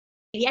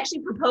He actually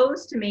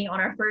proposed to me on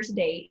our first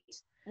date.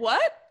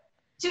 What?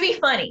 To be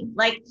funny.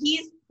 Like,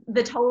 he's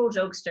the total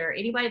jokester.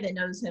 Anybody that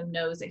knows him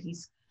knows that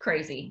he's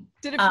crazy.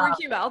 Did it freak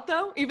you out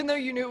though? Even though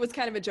you knew it was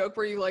kind of a joke,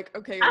 were you like,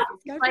 okay, I is was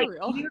this guy like, for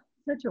real? you're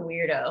such a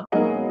weirdo.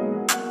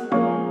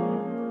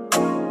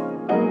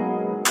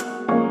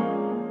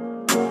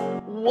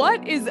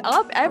 What is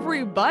up,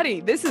 everybody?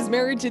 This is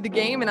Married to the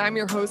Game, and I'm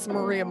your host,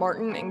 Maria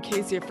Martin, in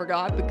case you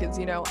forgot, because,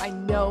 I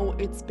know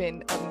it's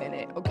been a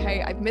minute,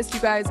 okay? I've missed you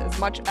guys as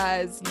much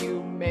as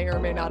you may or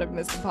may not have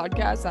missed the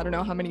podcast. I don't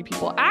know how many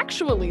people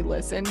actually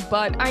listen,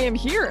 but I am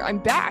here. I'm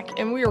back,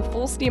 and we are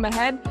full steam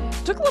ahead.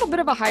 Took a little bit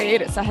of a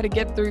hiatus. I had to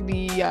get through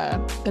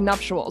the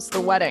nuptials,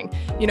 the wedding.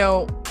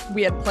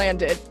 We had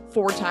planned it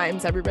 4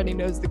 times. Everybody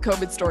knows the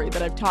COVID story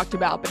that I've talked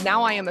about, but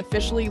now I am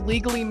officially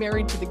legally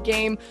married to the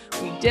game.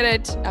 We did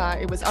it.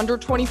 It was under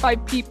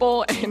 25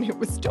 people, and it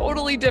was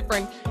totally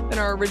different than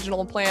our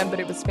original plan, but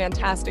it was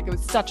fantastic. It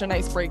was such a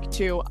nice break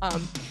too.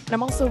 And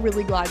I'm also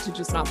really glad to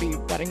just not be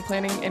wedding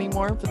planning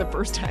anymore for the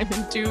first time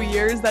in 2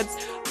 years.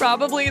 That's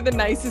probably the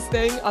nicest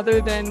thing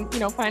other than,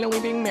 finally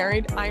being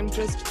married. I'm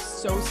just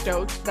so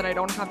stoked that I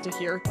don't have to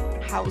hear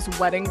how's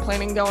wedding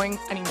planning going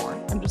anymore.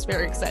 I'm just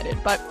very excited,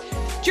 but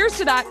cheers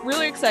to that.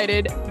 Really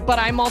excited, but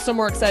I'm also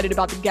more excited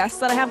about the guests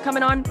that I have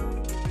coming on,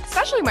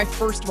 especially my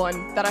first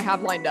one that I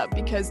have lined up,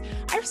 because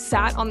I've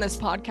sat on this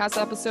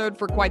podcast episode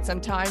for quite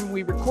some time.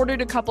 We recorded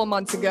a couple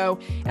months ago,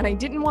 and I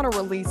didn't want to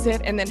release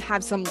it and then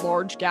have some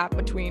large gap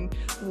between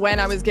when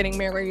I was getting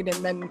married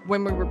and then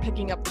when we were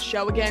picking up the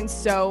show again.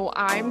 So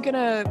I'm going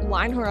to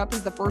line her up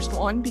as the first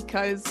one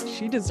because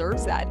she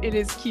deserves that. It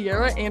is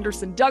Kierra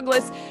Anderson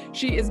Douglas.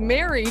 She is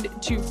married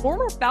to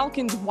former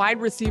Falcons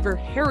wide receiver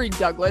Harry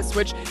Douglas,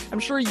 which I'm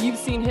sure you've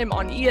seen him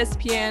on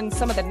ESPN,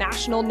 some of the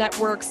national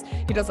networks.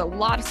 He does a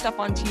lot of stuff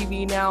on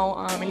TV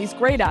now, and he's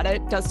great at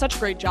it, does such a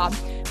great job.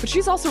 But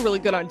she's also really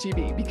good on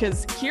TV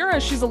because Kierra,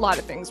 she's a lot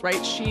of things,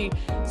 right? She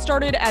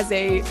started as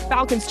a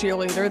Falcons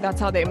cheerleader. That's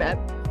how they met.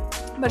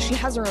 But she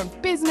has her own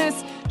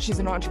business, she's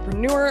an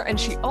entrepreneur, and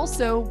she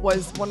also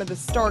was one of the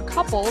star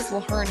couples, well,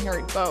 her and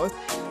Harry both,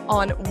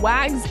 on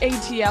Wags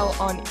ATL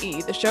on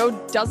E. The show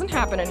doesn't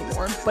happen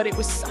anymore, but it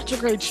was such a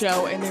great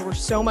show, and they were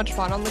so much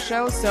fun on the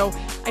show. So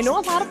I know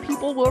a lot of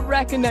people will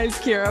recognize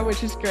Kierra,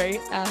 which is great,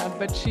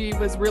 but she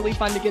was really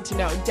fun to get to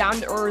know. Down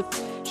to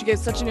earth, she gave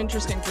such an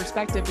interesting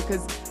perspective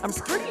because I'm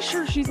pretty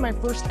sure she's my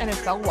first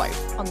NFL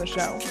wife on the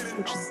show,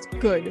 which is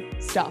good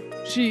stuff.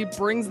 She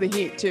brings the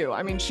heat too.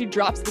 I mean, she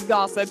drops the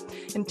gossip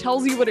and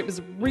tells you what it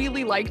was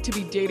really like to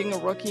be dating a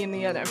rookie in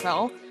the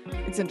NFL.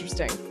 It's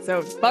interesting.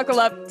 So buckle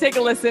up, take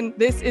a listen.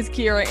 This is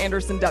Kierra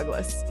Anderson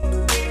Douglas.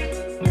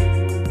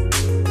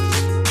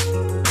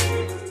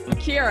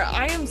 Kierra,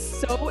 I am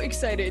so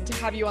excited to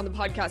have you on the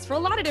podcast for a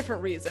lot of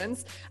different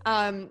reasons.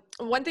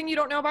 One thing you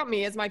don't know about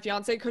me is my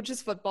fiance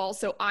coaches football,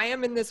 so I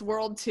am in this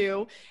world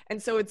too.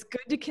 And so it's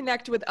good to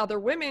connect with other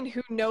women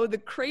who know the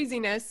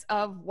craziness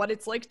of what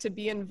it's like to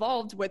be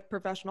involved with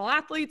professional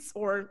athletes,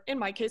 or in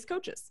my case,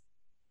 coaches.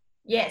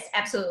 Yes,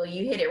 absolutely.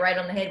 You hit it right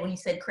on the head when you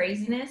said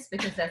craziness,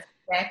 because that's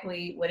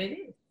exactly what it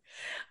is.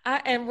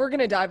 And we're going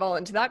to dive all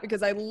into that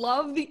because I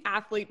love the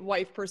athlete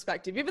wife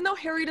perspective. Even though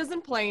Harry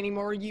doesn't play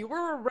anymore, you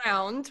were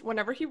around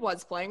whenever he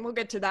was playing. We'll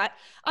get to that.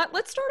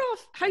 Let's start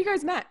off how you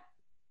guys met.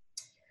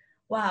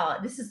 Wow,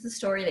 this is the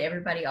story that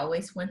everybody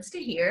always wants to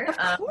hear.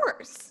 Of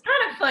course.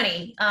 Kind of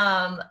funny.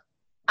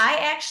 I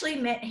actually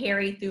met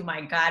Harry through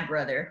my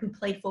godbrother who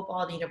played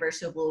football at the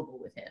University of Louisville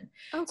with him.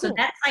 Oh, cool. So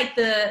that's like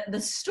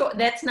the story.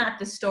 That's not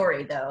the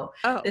story though.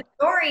 Oh. The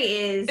story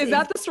is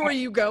that the story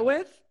you go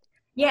with?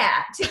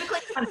 Yeah, typically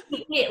I'm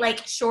keeping it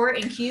like short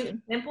and cute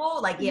and simple.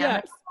 Like,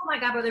 yeah, yes. My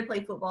godbrother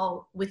played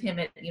football with him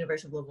at the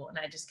University of Louisville, and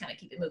I just kind of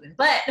keep it moving.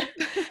 But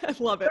I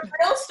love it. The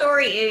real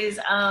story is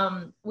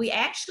we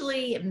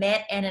actually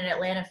met at an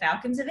Atlanta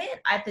Falcons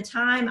event. At the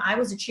time, I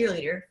was a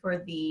cheerleader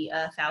for the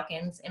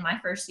Falcons in my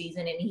first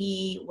season, and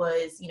he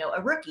was,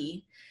 a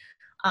rookie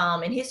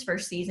in his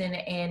first season.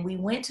 And we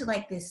went to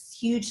like this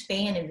huge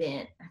fan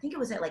event. I think it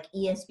was at like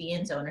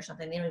ESPN Zone or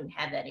something. They don't even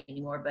have that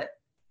anymore, but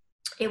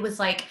it was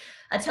like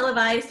a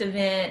televised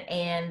event,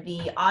 and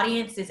the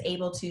audience is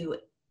able to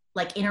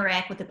like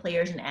interact with the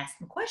players and ask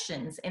them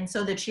questions. And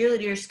so the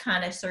cheerleaders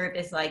kind of served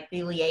as like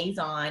the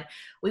liaison.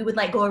 We would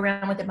like go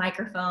around with the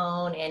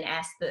microphone and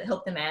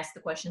help them ask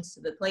the questions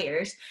to the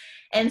players.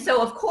 And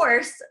so of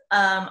course,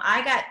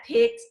 I got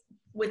picked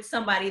with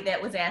somebody that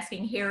was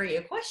asking Harry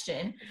a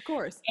question. Of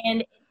course.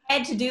 And it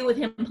had to do with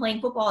him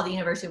playing football at the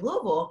University of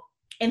Louisville.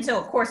 And so,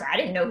 of course, I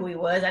didn't know who he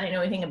was. I didn't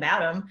know anything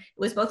about him. It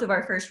was both of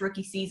our first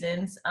rookie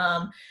seasons.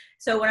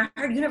 So when I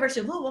heard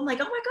University of Louisville, I'm like,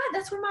 oh, my God,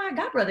 that's where my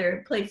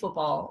godbrother played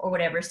football or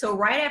whatever. So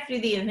right after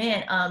the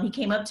event, he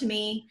came up to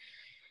me,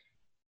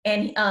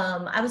 and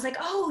I was like,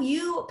 oh,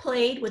 you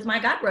played with my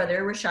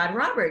godbrother, Rashad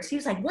Roberts. He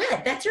was like,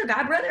 what? That's your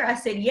godbrother? I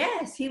said,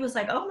 yes. He was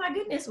like, oh, my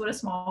goodness, what a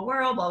small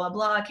world, blah, blah,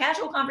 blah.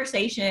 Casual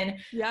conversation.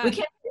 Yeah. We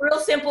kept it real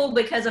simple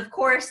because, of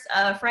course,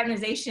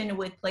 fraternization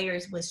with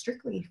players was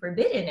strictly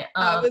forbidden.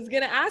 I was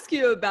going to ask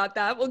you about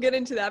that. We'll get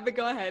into that, but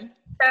go ahead.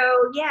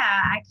 So,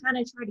 yeah, I kind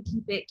of tried to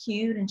keep it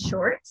cute and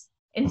short.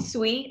 and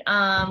sweet.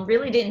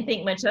 Really didn't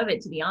think much of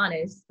it, to be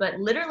honest. But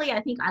literally,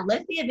 I think I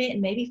left the event,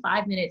 and maybe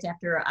 5 minutes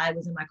after I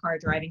was in my car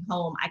driving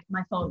home,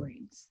 my phone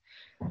rings.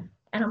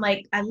 And I'm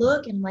like, I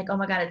look and I'm like, oh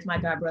my God, it's my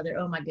god brother.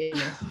 Oh my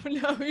goodness.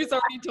 No, he's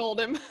already told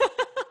him.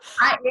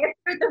 I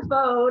answered the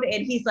phone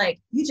and he's like,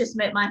 you just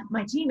met my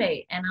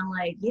teammate. And I'm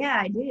like,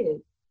 yeah, I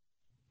did.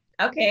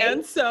 Okay.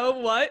 And so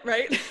what,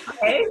 right?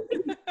 Okay.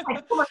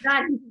 Like, oh my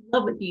God, he's in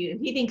love with you.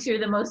 He thinks you're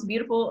the most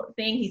beautiful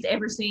thing he's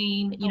ever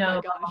seen. You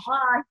know, blah, blah,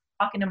 blah.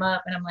 Talking him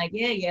up. And I'm like,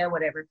 yeah,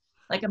 whatever.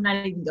 Like, I'm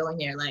not even going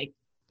there. Like,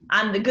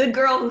 I'm the good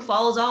girl who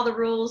follows all the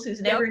rules,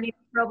 who's never in any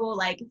trouble.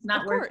 Like, it's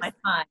not worth my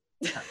time.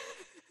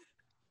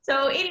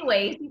 So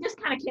anyway, he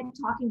just kind of kept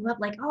talking him up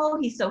like, oh,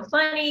 he's so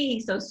funny.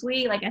 He's so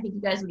sweet. Like, I think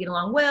you guys would get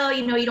along well.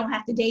 You know, you don't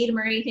have to date him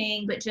or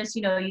anything, but just,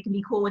 you know, you can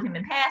be cool with him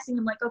in passing.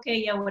 I'm like, okay,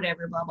 yeah,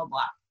 whatever, blah, blah,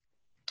 blah.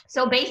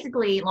 So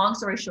basically, long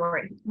story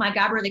short, my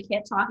god brother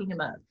kept talking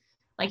him up.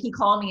 Like, he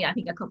called me, I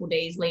think, a couple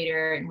days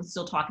later and was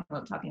still talking him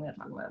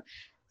up.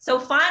 So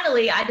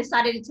finally, I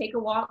decided to take a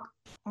walk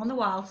on the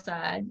wild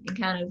side and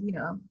kind of, you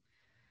know,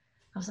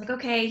 I was like,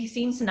 okay, he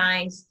seems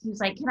nice. He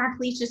was like, can I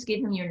please just give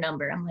him your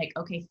number? I'm like,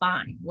 okay,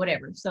 fine,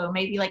 whatever. So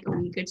maybe like a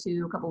week or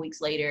two, a couple weeks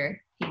later,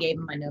 he gave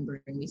him my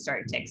number and we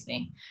started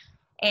texting.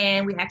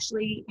 And we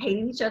actually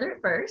hated each other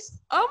at first.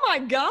 Oh my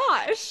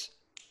gosh.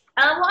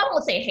 Well, I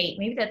won't say hate.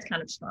 Maybe that's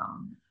kind of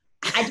strong.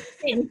 I just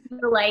didn't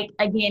feel like,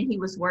 again, he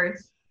was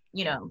worth,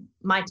 you know,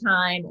 my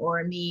time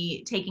or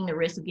me taking the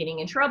risk of getting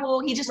in trouble.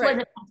 He just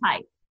wasn't my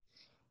type.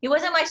 He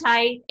wasn't my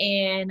type,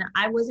 and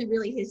I wasn't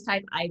really his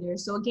type either.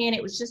 So again,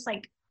 it was just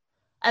like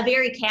a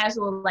very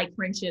casual like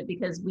friendship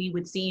because we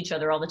would see each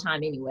other all the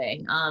time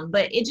anyway.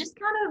 But it just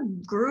kind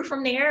of grew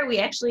from there. We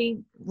actually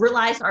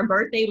realized our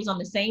birthday was on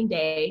the same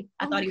day.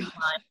 I thought he was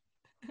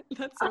lying.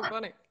 That's so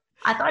funny.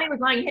 I thought he was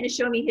lying. He had to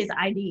show me his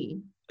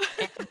ID.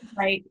 And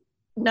like,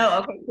 no,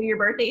 okay, so your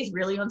birthday is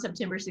really on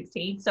September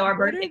 16th. So our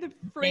birthday. What are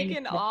the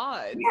freaking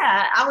odds?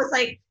 Yeah, I was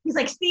like, he's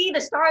like, see,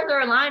 the stars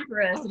are aligned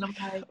for us. And I'm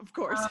like, of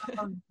course.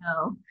 Oh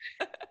no.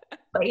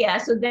 But yeah,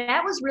 so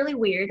that was really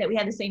weird that we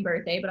had the same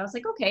birthday, but I was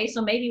like, okay,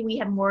 so maybe we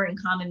have more in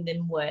common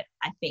than what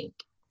I think.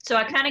 So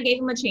I kind of gave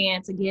him a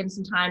chance. Again,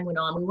 some time went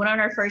on. We went on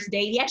our first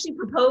date. He actually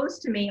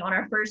proposed to me on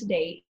our first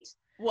date.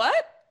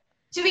 What?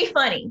 To be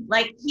funny.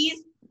 Like,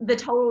 he's the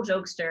total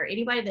jokester.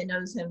 Anybody that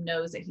knows him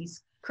knows that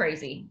he's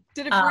crazy.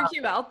 Did it freak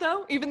you out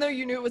though? Even though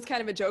you knew it was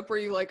kind of a joke, were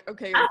you like,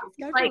 okay, is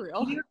this guy for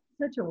real? You're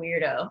such a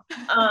weirdo.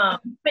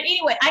 But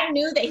anyway, I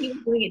knew that he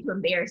was doing it to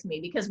embarrass me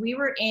because we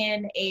were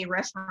in a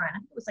restaurant. I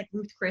think it was like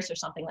Ruth Chris or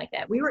something like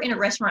that. We were in a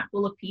restaurant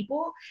full of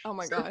people. Oh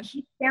my gosh.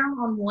 He's down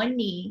on one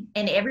knee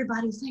and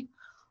everybody's like,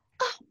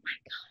 oh my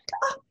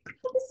God.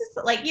 Oh, this is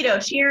like, you know,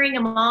 cheering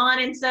him on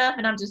and stuff.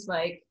 And I'm just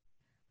like,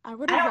 I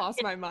would have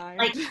lost my mind.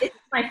 Like, this is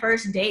my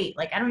first date.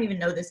 Like, I don't even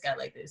know this guy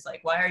like this.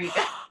 Like, why are you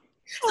guys?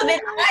 So then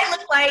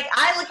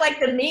I look like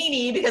the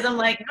meanie because I'm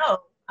like, no,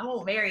 I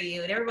won't marry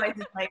you. And everybody's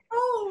just like,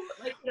 oh,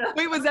 like, you know.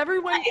 Wait, was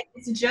everyone?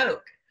 It's a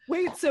joke.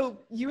 Wait, so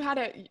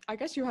I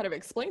guess you had to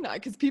explain that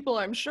because people,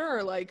 I'm sure,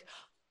 are like,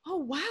 oh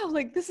wow,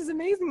 like this is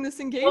amazing, this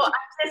engagement. Well,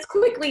 I just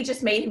quickly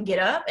just made him get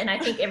up, and I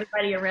think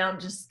everybody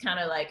around just kind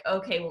of like,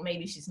 okay, well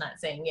maybe she's not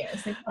saying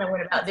yes. They kind of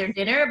went about their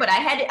dinner, but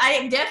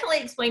I definitely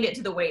explained it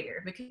to the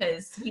waiter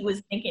because he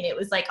was thinking it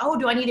was like, oh,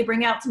 do I need to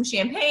bring out some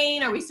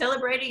champagne? Are we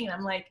celebrating? And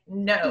I'm like,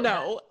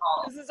 no,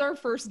 this is our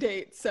first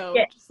date, so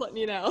just letting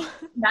you know.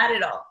 Not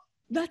at all.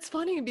 That's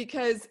funny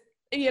because,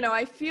 you know,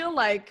 I feel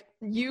like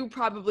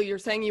you're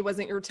saying he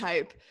wasn't your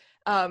type.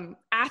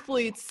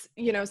 Athletes,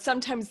 you know,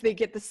 sometimes they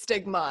get the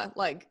stigma,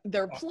 like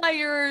they're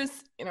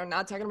players, you know,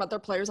 not talking about their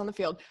players on the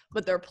field,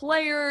 but they're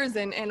players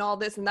and all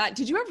this and that.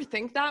 Did you ever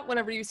think that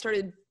whenever you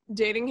started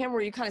dating him?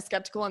 Were you kind of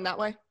skeptical in that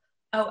way?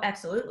 Oh,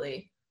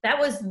 absolutely. That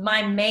was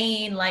my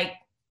main, like,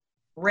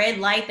 red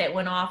light that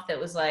went off that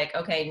was like,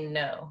 okay,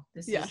 no,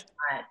 this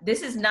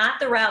is not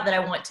the route that I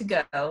want to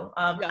go.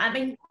 I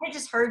mean, I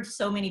just heard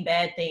so many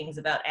bad things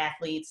about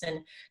athletes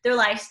and their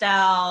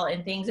lifestyle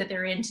and things that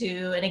they're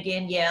into. And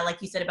again,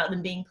 like you said about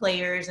them being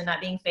players and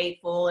not being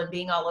faithful and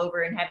being all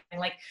over and having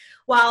like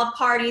wild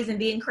parties and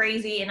being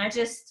crazy. And I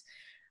just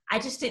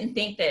didn't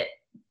think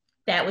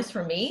that was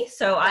for me.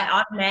 So I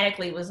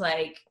automatically was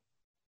like,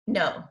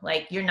 no,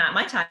 like, you're not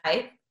my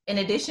type. In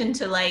addition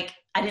to, like,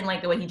 I didn't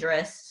like the way he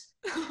dressed.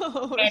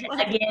 And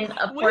again,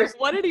 of course,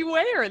 what did he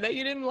wear that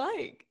you didn't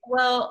like?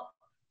 Well,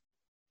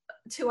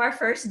 to our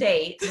first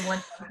date, the one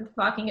I was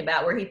talking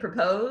about where he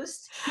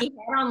proposed, he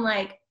had on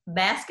like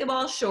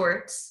basketball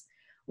shorts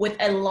with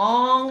a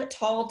long,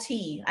 tall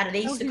tee.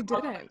 They used to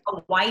call it a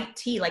white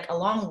tee, like a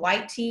long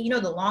white tee. You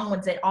know, the long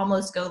ones that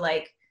almost go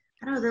like,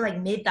 I don't know, they're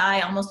like mid-thigh,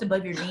 almost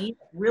above your knee.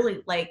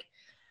 Really like,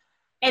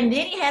 and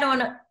then he had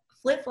on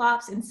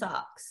flip-flops and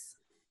socks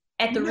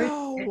at the roof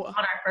on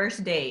our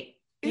first date.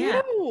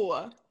 Yeah.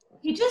 Ew.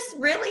 He just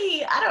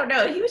really, I don't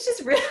know. He was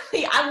just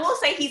really, I will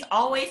say he's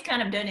always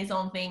kind of done his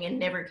own thing and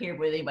never cared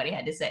what anybody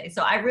had to say.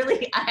 So I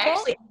ended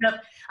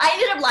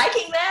up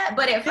liking that.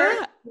 But at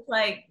first, it's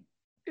like,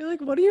 you're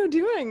like, what are you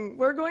doing?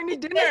 We're going to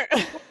dinner.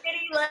 What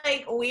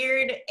like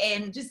weird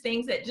and just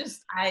things that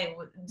just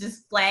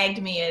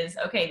flagged me as,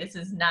 okay, this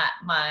is not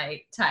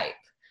my type.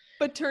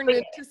 But turned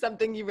it to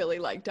something you really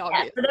liked,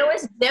 obviously. Yeah, so there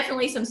was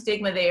definitely some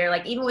stigma there,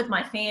 like even with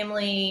my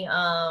family,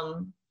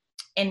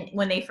 and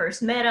when they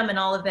first met him and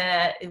all of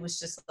that, it was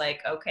just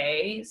like,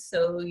 okay,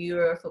 so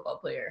you're a football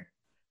player.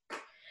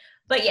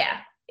 But yeah,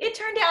 it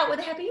turned out with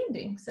a happy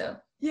ending. So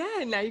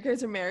yeah, and now you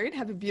guys are married,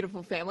 have a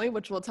beautiful family,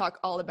 which we'll talk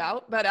all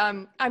about. But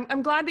I'm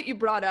glad that you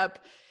brought up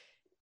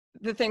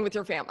the thing with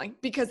your family,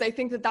 because I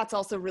think that that's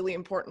also really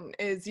important.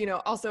 Is, you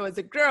know, also as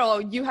a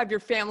girl, you have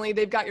your family,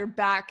 they've got your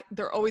back,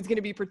 they're always going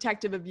to be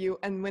protective of you.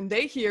 And when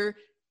they hear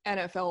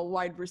NFL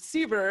wide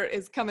receiver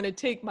is coming to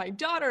take my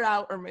daughter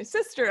out or my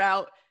sister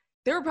out,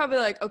 they were probably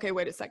like, okay,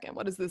 wait a second,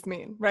 what does this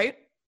mean, right?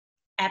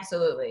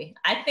 Absolutely.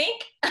 I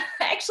think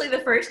actually the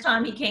first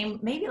time he came,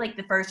 maybe like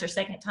the first or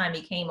second time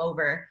he came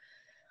over,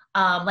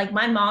 like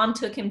my mom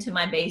took him to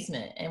my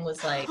basement and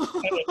was like,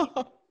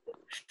 hey,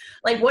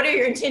 like, what are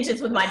your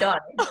intentions with my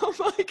daughter? Oh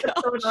my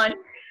gosh.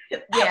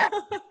 Yeah.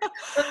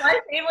 But my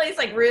family is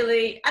like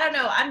really, I don't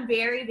know, I'm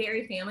very,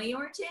 very family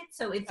oriented.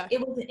 So it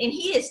was, and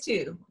he is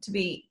too, to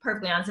be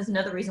perfectly honest. That's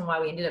another reason why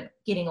we ended up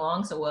getting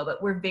along so well,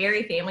 but we're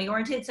very family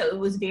oriented. So it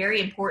was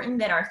very important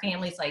that our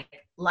families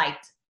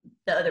liked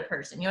the other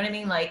person. You know what I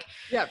mean? Like,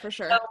 yeah, for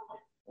sure. So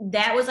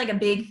that was like a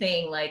big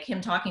thing, like him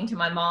talking to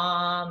my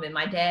mom and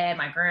my dad,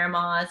 my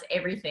grandmas,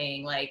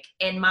 everything. Like,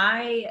 and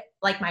my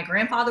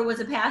grandfather was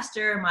a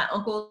pastor, my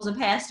uncle was a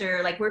pastor.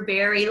 Like, we're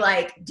very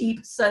like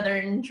deep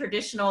Southern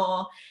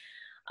traditional.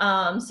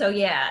 So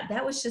yeah,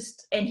 that was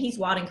just, and he's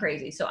wild and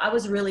crazy. So I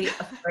was really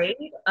afraid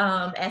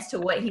as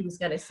to what he was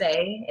going to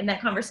say in that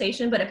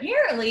conversation, but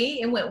apparently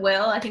it went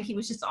well. I think he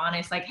was just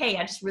honest, like, hey,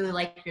 I just really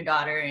like your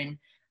daughter and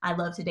I'd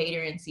love to date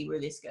her and see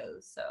where this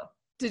goes. So.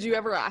 Did you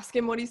ever ask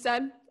him what he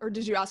said, or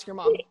did you ask your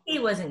mom? He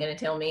wasn't going to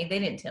tell me. They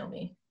didn't tell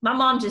me. My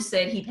mom just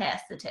said he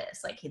passed the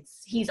test. Like,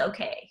 he's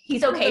okay.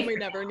 He's okay. We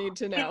never need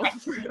to know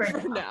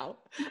for now.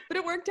 But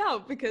it worked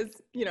out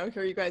because, you know,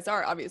 here you guys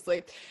are,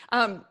 obviously.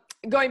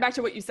 Going back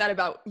to what you said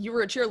about you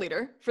were a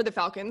cheerleader for the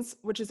Falcons,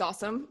 which is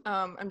awesome.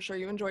 I'm sure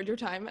you enjoyed your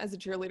time as a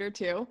cheerleader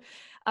too.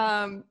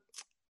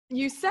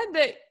 You said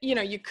that, you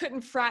know, you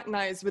couldn't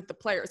fraternize with the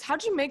players.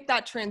 How'd you make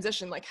that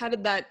transition? Like, how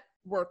did that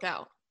work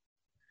out?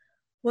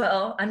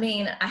 Well, I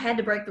mean, I had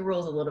to break the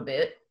rules a little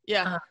bit.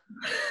 Yeah.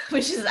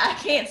 Which is, I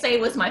can't say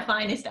was my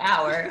finest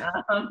hour.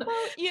 Well,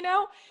 you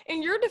know,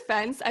 in your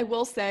defense, I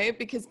will say,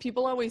 because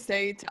people always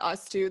say to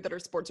us too, that are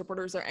sports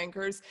reporters or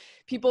anchors,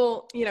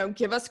 people, you know,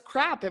 give us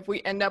crap if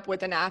we end up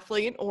with an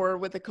athlete or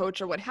with a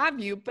coach or what have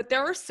you, but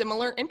there are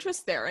similar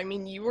interests there. I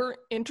mean, you were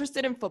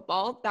interested in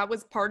football. That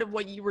was part of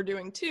what you were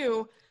doing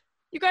too.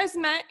 You guys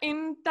met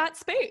in that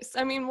space.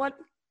 I mean, what?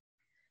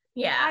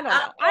 Yeah. I don't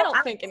know. I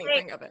don't think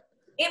anything of it.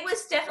 It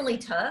was definitely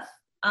tough.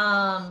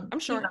 I'm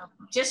sure. You know,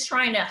 just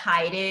trying to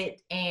hide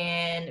it,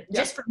 and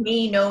just for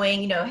me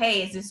knowing, you know,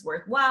 hey, is this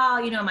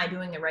worthwhile? You know, am I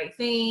doing the right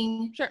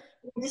thing? Sure.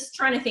 Just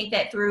trying to think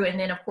that through, and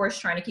then of course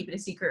trying to keep it a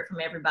secret from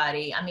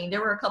everybody. I mean,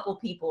 there were a couple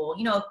people,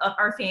 you know,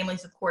 our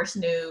families of course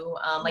knew.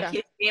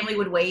 His family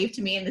would wave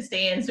to me in the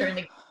stands during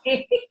the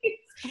games,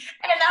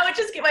 and I would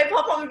just get my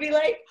pom-pom and be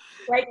like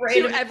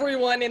to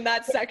everyone in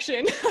that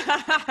section.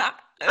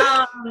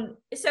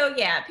 So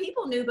yeah,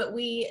 people knew, but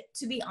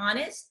to be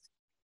honest,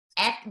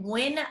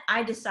 when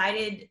I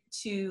decided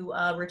to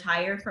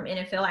retire from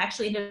NFL, I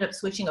actually ended up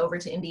switching over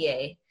to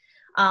NBA,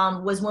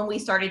 was when we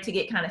started to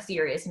get kind of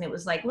serious. And it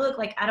was like, look,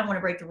 like, I don't want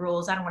to break the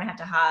rules. I don't want to have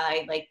to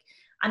hide. Like,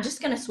 I'm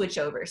just going to switch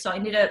over. So I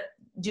ended up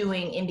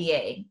doing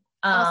NBA.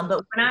 Awesome.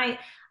 But when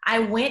I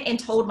went and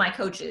told my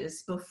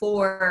coaches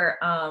before,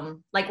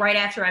 like right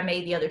after I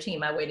made the other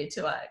team, I waited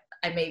till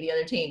I made the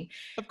other team.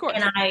 Of course.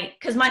 And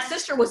because my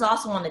sister was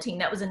also on the team.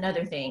 That was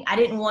another thing. I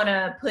didn't want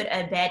to put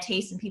a bad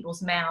taste in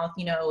people's mouth,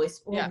 you know,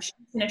 she's going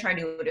to try to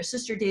do what her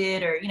sister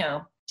did, or, you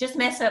know, just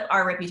mess up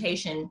our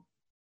reputation,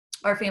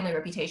 our family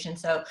reputation.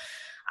 So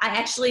I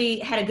actually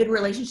had a good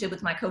relationship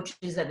with my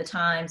coaches at the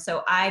time.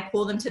 So I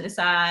pulled them to the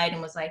side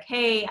and was like,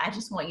 hey, I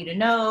just want you to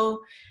know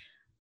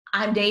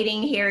I'm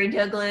dating Harry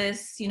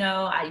Douglas, you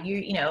know,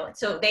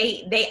 so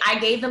I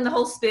gave them the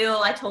whole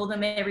spiel. I told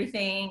them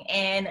everything,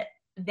 and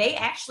they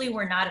actually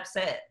were not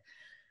upset.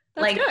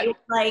 That's good.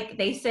 Like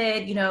they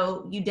said, you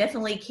know, you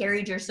definitely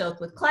carried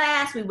yourself with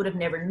class. We would have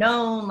never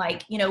known.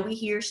 Like, you know, we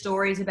hear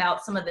stories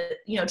about some of the,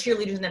 you know,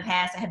 cheerleaders in the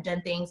past that have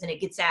done things and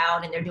it gets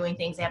out and they're doing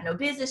things they have no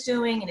business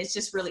doing, and it's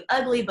just really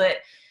ugly. But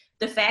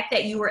the fact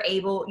that you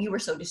were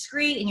so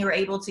discreet and you were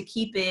able to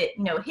keep it,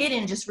 you know,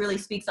 hidden just really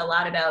speaks a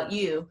lot about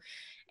you.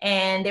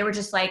 And they were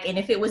just like, and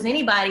if it was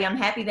anybody, I'm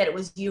happy that it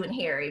was you and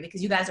Harry,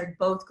 because you guys are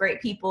both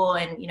great people,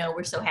 and, you know,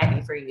 we're so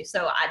happy for you.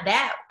 So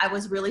I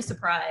was really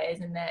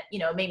surprised, and that, you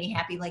know, made me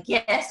happy. Like,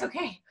 yes,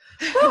 okay.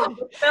 I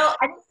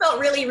just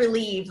felt really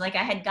relieved. Like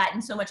I had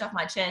gotten so much off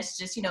my chest,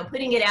 just, you know,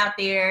 putting it out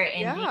there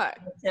and being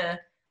able to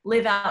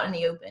live out in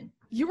the open.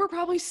 You were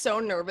probably so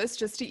nervous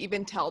just to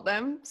even tell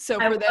them. So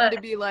I for them was. to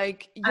be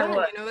like, I yeah,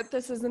 was. you know what,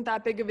 this isn't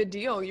that big of a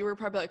deal. You were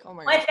probably like, oh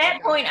my Well, gosh. at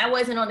that point, I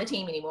wasn't on the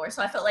team anymore,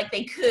 so I felt like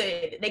they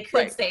could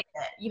Right. say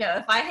that. You know,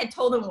 if I had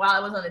told them while I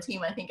was on the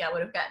team, I think I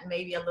would have gotten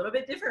maybe a little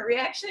bit different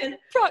reaction.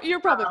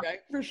 You're probably right,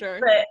 for sure.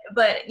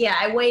 But yeah,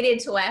 I waited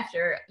till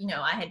after, you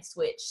know, I had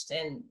switched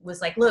and was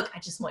like, look, I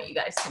just want you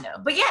guys to know.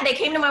 But yeah, they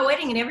came to my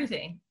wedding and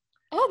everything.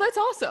 Oh, that's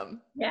awesome.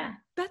 Yeah.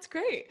 That's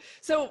great.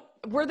 So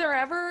were there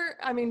ever,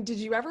 I mean, did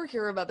you ever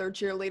hear of other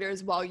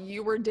cheerleaders while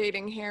you were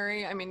dating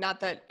Harry? I mean,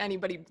 not that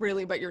anybody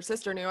really but your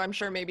sister knew. I'm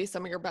sure maybe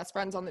some of your best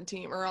friends on the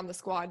team or on the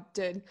squad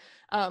did.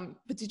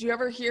 But did you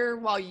ever hear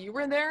while you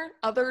were there,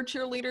 other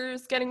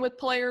cheerleaders getting with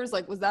players?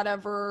 Like, was that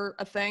ever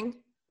a thing?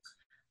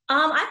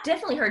 I've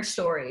definitely heard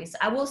stories.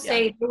 I will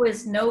say there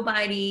was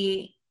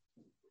nobody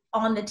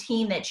on the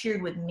team that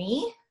cheered with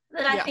me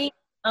that I think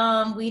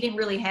we didn't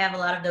really have a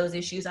lot of those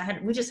issues.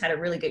 We just had a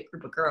really good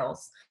group of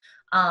girls.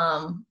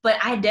 But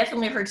I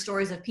definitely heard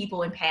stories of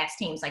people in past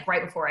teams, like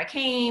right before I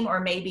came, or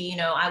maybe, you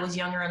know, I was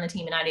younger on the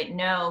team and I didn't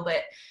know,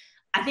 but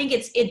I think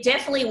it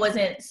definitely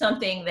wasn't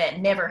something that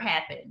never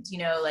happened, you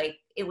know, like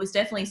it was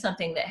definitely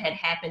something that had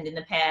happened in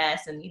the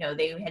past, and, you know,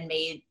 they had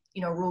made,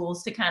 you know,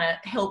 rules to kind of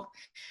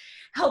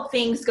help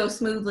things go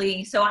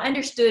smoothly. So I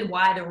understood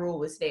why the rule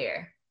was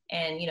there.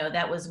 And, you know,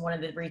 that was one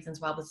of the reasons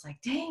why I was like,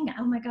 dang,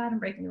 oh my God, I'm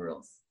breaking the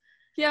rules.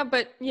 Yeah,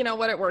 but you know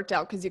what? It worked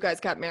out because you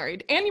guys got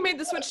married and you made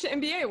the switch to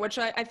NBA, which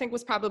I think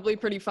was probably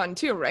pretty fun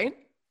too, right?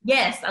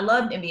 Yes, I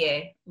loved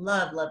NBA.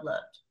 Loved.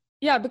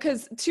 Yeah,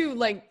 because too,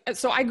 like,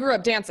 so I grew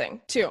up dancing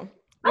too.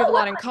 We have a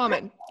lot in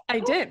common. I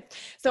did.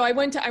 So I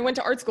went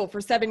to art school for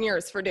 7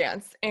 years for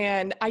dance,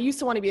 and I used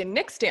to want to be a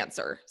Knicks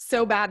dancer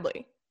so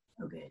badly.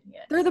 Oh, good.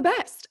 Yeah. They're the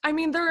best. I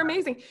mean, they're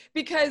amazing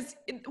because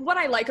what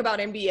I like about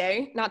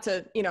NBA, not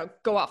to, you know,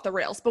 go off the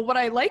rails, but what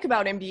I like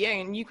about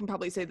NBA, and you can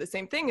probably say the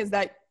same thing, is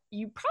that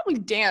you probably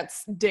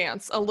dance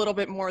a little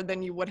bit more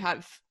than you would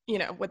have, you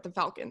know, with the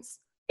Falcons.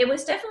 It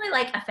was definitely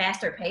like a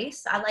faster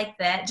pace. I like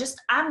that.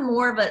 I'm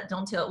more of a,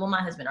 well,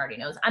 my husband already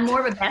knows, I'm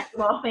more of a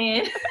basketball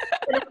fan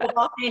than a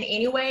football fan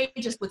anyway,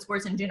 just with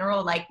sports in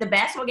general. Like the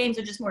basketball games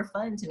are just more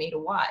fun to me to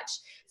watch.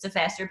 It's a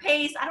faster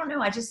pace. I don't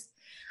know. I just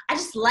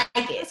like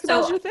it.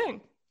 Basketball's your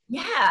thing.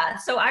 Yeah.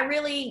 So I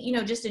really, you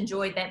know, just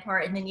enjoyed that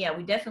part. And then, yeah,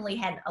 we definitely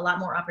had a lot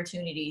more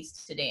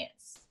opportunities to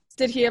dance.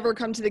 Did he ever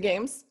come to the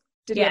games?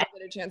 Did he ever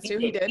get a chance to?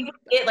 He did. He would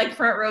get like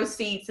front row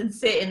seats and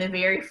sit in the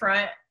very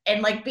front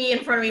and like be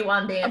in front of me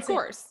while I'm dancing. Of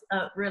course.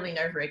 Really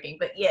nerve-wracking,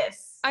 but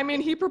yes. I mean,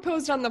 he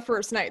proposed on the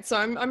first night, so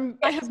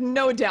I have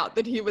no doubt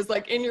that he was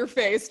like in your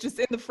face, just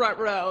in the front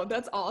row.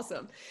 That's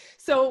awesome.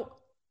 So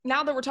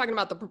now that we're talking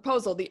about the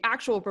proposal, the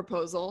actual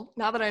proposal,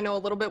 now that I know a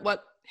little bit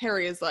what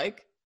Harry is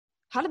like,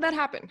 how did that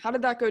happen? How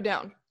did that go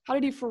down? How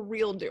did he for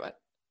real do it?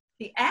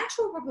 The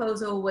actual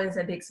proposal was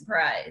a big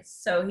surprise.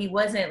 So he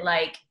wasn't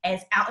like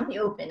as out in the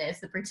open as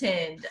the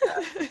pretend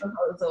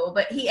proposal,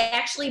 but he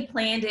actually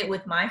planned it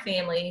with my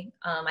family.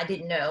 I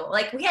didn't know.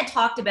 Like we had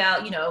talked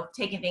about, you know,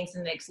 taking things to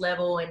the next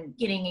level and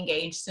getting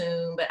engaged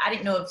soon, but I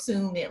didn't know if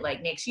soon meant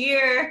like next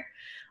year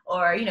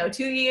or, you know,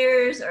 2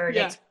 years or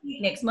next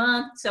week, next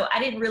month. So I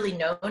didn't really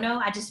know.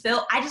 I just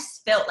felt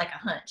like a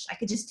hunch. I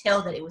could just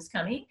tell that it was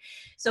coming.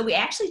 So we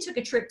actually took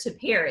a trip to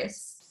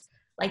Paris,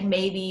 like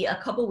maybe a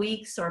couple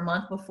weeks or a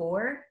month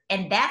before.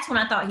 And that's when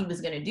I thought he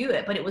was going to do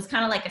it. But it was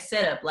kind of like a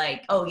setup,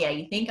 like, oh yeah,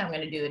 you think I'm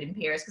going to do it in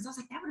Paris? Because I was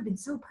like, that would have been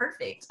so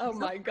perfect. Oh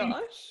my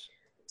gosh.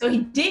 So he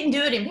didn't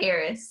do it in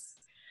Paris.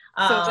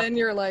 So then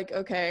you're like,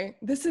 okay,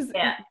 this is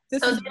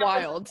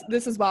wild.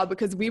 This is wild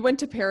because we went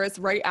to Paris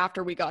right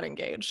after we got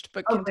engaged,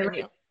 but continue.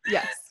 Really?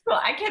 Yes. So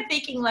I kept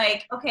thinking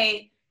like,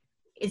 okay,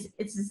 is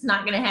this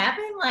not going to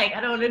happen? Like, I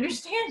don't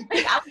understand.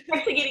 Like, I was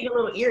actually getting a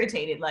little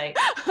irritated. Like,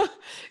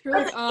 you're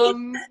like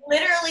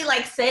literally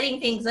like setting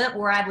things up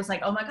where I was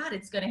like, oh my God,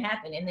 it's going to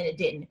happen. And then it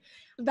didn't.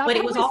 But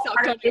it was all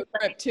part of your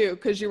trip too,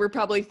 because you were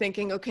probably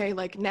thinking, okay,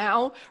 like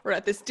now we're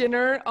at this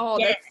dinner. Oh,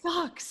 yes. That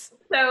sucks.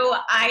 So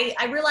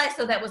I realized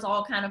that was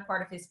all kind of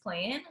part of his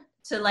plan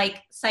to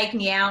like psych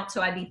me out.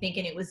 So I'd be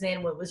thinking it was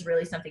in what was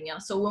really something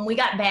else. So when we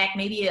got back,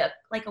 maybe a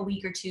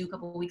week or two,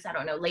 couple of weeks, I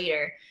don't know,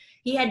 later,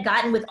 he had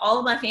gotten with all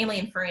of my family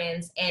and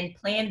friends and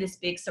planned this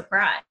big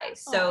surprise.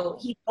 So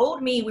he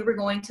told me we were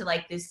going to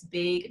like this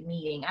big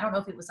meeting. I don't know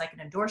if it was like an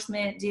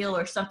endorsement deal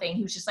or something.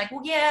 He was just like,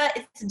 well, yeah,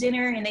 it's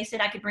dinner. And they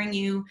said I could bring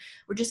you.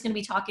 We're just going to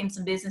be talking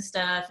some business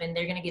stuff and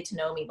they're going to get to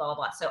know me, blah, blah,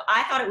 blah. So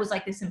I thought it was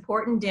like this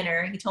important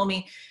dinner. He told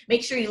me,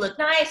 make sure you look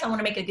nice. I want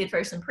to make a good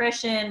first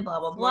impression, blah,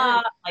 blah, blah.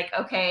 Right. Like,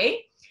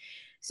 okay.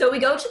 So we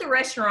go to the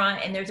restaurant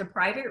and there's a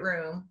private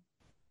room.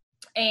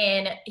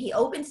 And he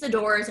opens the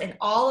doors and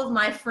all of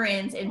my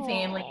friends and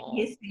family,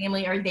 his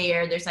family are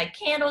there. There's like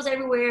candles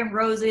everywhere and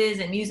roses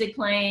and music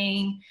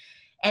playing.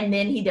 And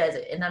then he does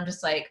it. And I'm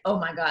just like, oh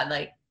my God,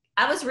 like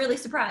I was really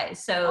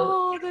surprised.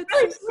 So that's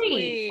really so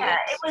sweet. Yeah,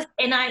 it was,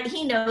 and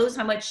he knows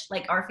how much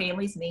like our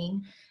families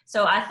mean.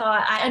 So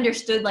I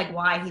understood like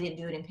why he didn't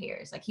do it in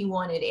Paris. Like he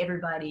wanted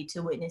everybody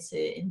to witness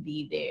it and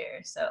be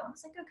there. So I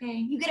was like, okay,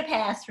 you get a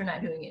pass for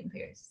not doing it in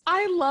Paris.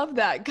 I love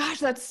that. Gosh,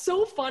 that's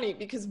so funny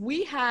because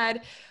we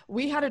had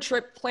a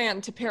trip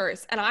planned to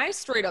Paris and I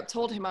straight up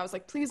told him, I was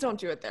like, please don't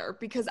do it there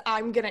because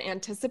I'm going to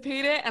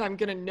anticipate it and I'm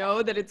going to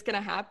know that it's going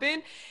to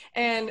happen.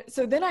 And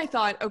so then I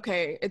thought,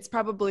 okay, it's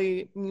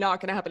probably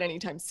not going to happen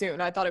anytime soon.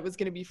 I thought it was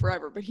going to be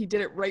forever, but he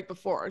did it right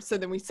before. So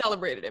then we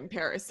celebrated in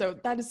Paris. So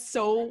that is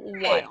so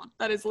wild.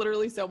 That is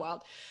literally so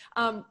wild.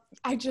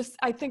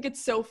 I think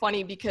it's so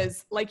funny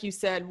because like you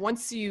said,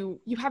 once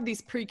you have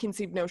these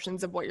preconceived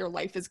notions of what your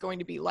life is going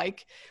to be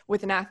like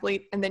with an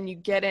athlete and then you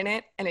get in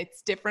it and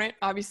it's different.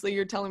 Obviously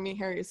you're telling me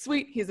Harry is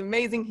sweet. He's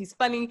amazing. He's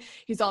funny.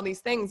 He's all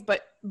these things.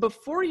 But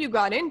before you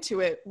got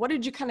into it, what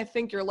did you kind of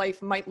think your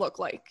life might look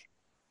like?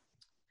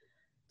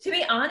 To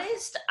be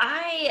honest,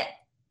 I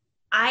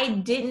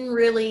didn't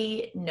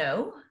really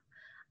know.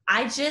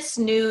 I just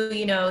knew,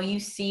 you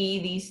see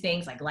these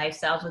things like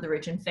lifestyles with the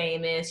rich and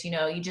famous,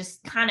 you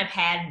just kind of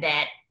had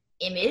that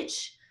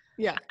image.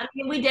 Yeah. I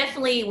mean, we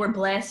definitely were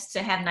blessed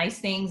to have nice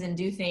things and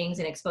do things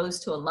and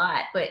exposed to a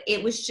lot, but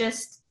it was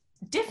just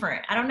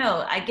different. I don't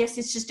know. I guess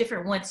it's just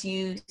different once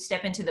you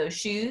step into those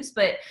shoes,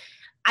 but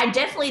I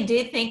definitely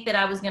did think that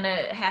I was going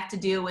to have to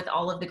deal with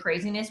all of the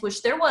craziness,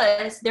 which there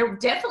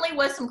definitely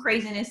was some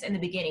craziness in the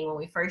beginning when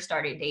we first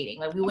started dating.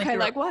 Like we went through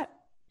like what?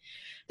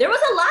 There was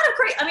a lot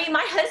of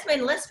my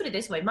husband, let's put it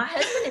this way. My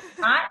husband is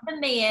not the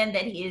man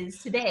that he is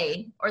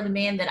today or the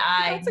man that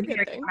I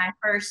married when I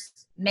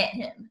first met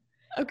him.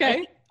 Okay.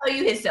 Like, tell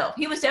you himself.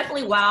 He was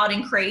definitely wild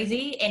and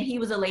crazy, and he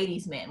was a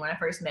ladies' man when I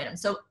first met him.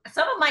 So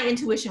some of my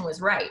intuition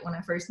was right when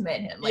I first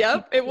met him. Like,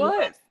 yep, it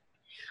was.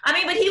 I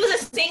mean, but he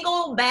was a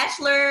single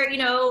bachelor,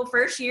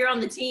 first year on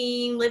the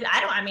team.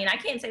 I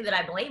can't say that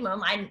I blame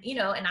him.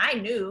 And I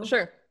knew.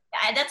 Sure.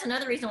 That's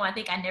another reason why I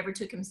think I never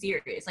took him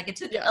serious. Like it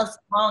took a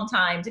long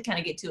time to kind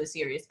of get to a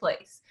serious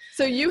place.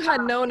 So you had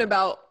known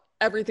about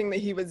everything that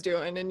he was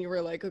doing and you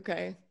were like,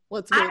 okay,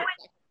 let's do it.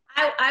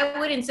 I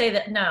wouldn't say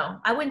that. No,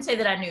 I wouldn't say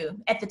that I knew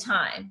at the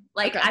time.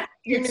 Like I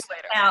figured it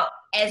out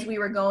as we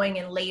were going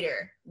and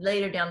later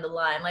down the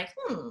line, like,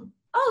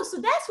 oh,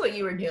 so that's what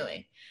you were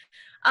doing.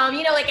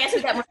 Like as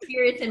we got more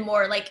serious and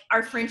more like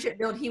our friendship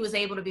built, he was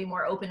able to be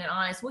more open and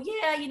honest. Well,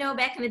 yeah,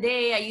 back in the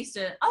day I used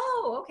to,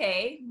 oh,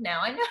 okay,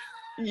 now I know.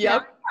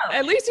 Yep. No.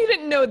 At least you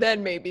didn't know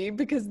then maybe,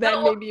 because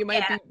then maybe you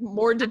might be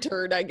more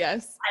deterred, I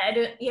guess.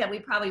 We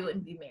probably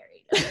wouldn't be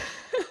married.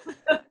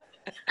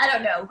 I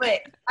don't know.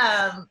 But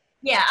I'm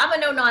a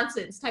no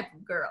nonsense type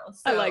of girl.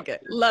 So, I like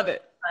it. Love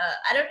it.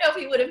 I don't know if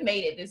he would have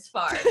made it this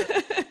far.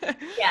 But,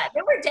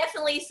 there were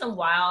definitely some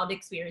wild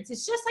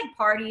experiences, just like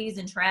parties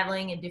and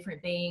traveling and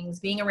different things,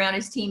 being around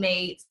his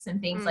teammates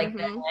and things like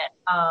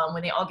that.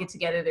 When they all get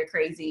together, they're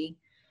crazy.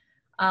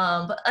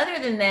 But other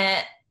than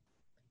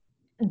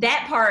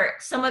that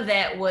part, some of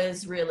that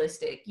was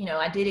realistic.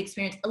 I did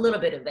experience a little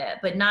bit of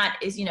that, but not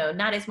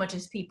as much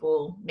as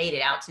people made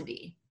it out to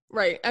be.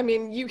 Right. I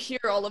mean, you hear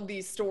all of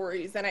these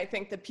stories, and I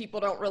think that people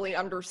don't really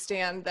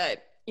understand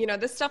that,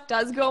 this stuff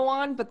does go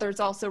on, but there's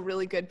also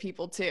really good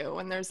people too.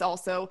 And there's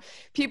also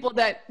people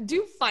that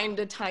do find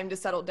a time to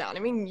settle down. I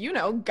mean,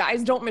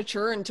 guys don't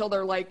mature until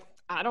they're like,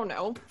 I don't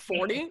know,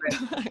 40.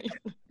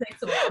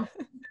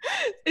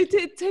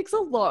 It takes a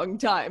long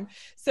time.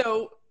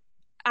 So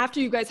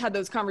after you guys had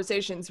those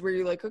conversations, were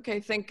you like,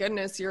 okay, thank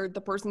goodness you're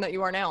the person that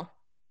you are now?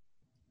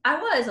 I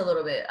was a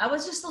little bit. I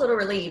was just a little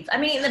relieved. I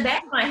mean, in the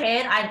back of my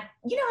head, how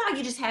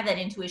you just have that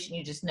intuition,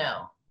 you just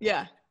know.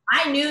 Yeah.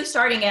 I knew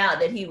starting out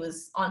that he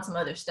was on some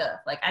other stuff.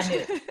 Like I knew.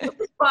 Which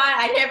is why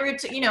I never,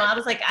 I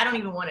was like, I don't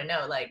even want to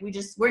know. Like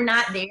we're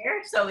not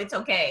there, so it's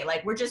okay.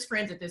 Like we're just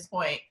friends at this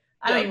point.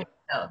 I don't even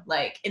know.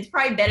 Like it's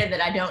probably better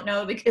that I don't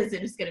know because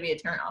it's going to be a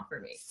turn off for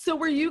me. So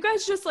were you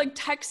guys just like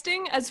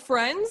texting as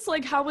friends?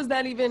 Like how was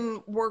that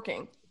even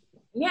working?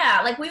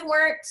 Yeah, like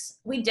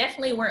we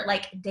definitely weren't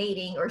like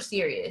dating or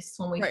serious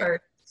when we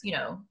first,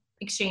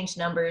 exchanged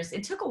numbers.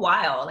 It took a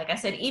while. Like I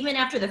said, even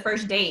after the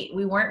first date,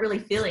 we weren't really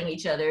feeling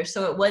each other.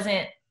 So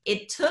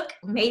it took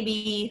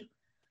maybe,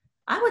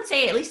 I would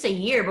say at least a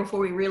year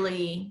before we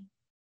really,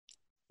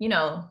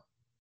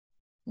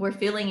 were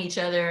feeling each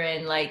other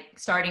and like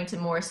starting to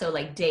more so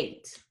like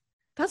date.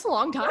 That's a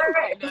long time.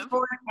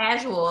 More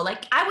casual.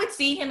 Like I would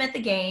see him at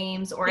the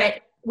games or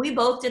we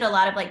both did a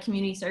lot of like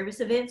community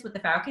service events with the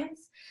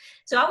Falcons.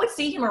 So I would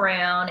see him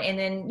around and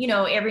then,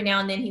 every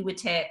now and then he would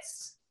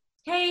text,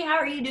 hey, how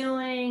are you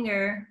doing?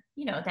 Or,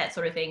 that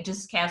sort of thing.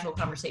 Just casual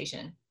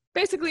conversation.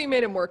 Basically you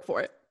made him work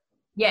for it.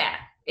 Yeah.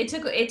 It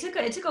took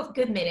a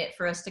good minute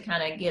for us to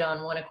kind of get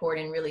on one accord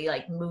and really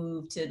like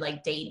move to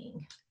like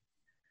dating.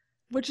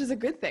 Which is a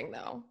good thing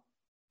though.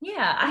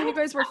 Yeah. You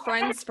guys were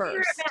friends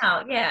first.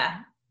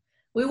 Yeah.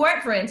 We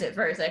weren't friends at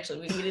first,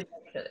 actually. We didn't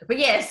like each other. But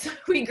yes,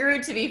 we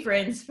grew to be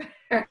friends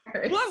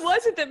first. What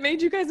was it that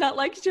made you guys not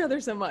like each other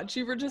so much?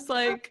 You were just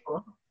like...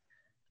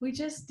 We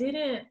just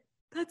didn't.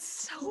 That's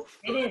so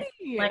funny.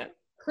 Like,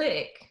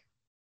 click.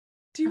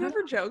 Do you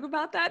ever joke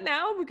about that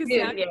now? Because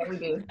we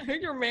do.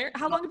 You're married.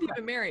 How long have you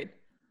been married?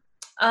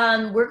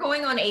 We're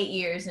going on 8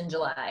 years in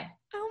July.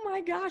 Oh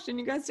my gosh, and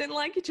you guys didn't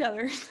like each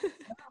other.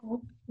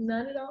 No,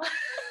 not at all.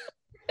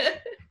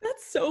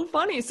 That's so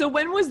funny. So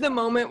when was the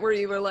moment where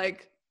you were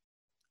like,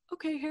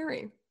 okay,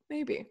 Harry,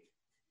 maybe?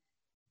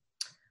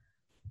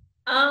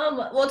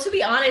 Well, to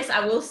be honest,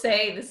 I will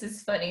say this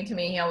is funny to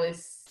me. He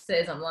always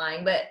says I'm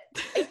lying, but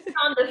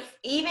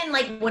even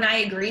like when I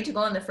agreed to go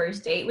on the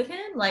first date with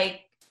him,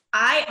 like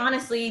I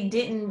honestly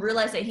didn't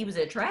realize that he was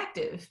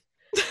attractive.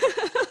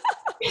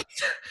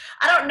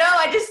 I don't know.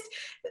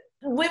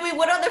 When we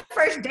went on the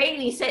first date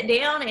and he sat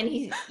down and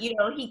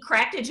he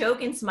cracked a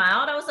joke and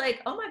smiled, I was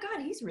like, oh my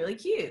God, he's really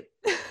cute.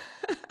 I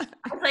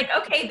was like,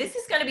 okay, this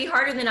is going to be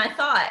harder than I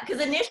thought.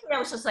 Because initially I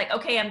was just like,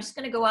 okay, I'm just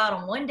going to go out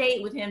on one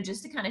date with him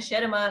just to kind of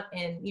shut him up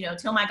and,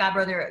 tell my god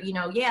brother,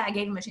 yeah, I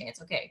gave him a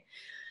chance. Okay.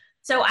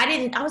 So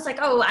I was like,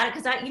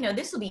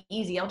 this will be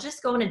easy. I'll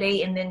just go on a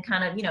date and then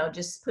kind of,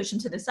 just push him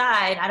to the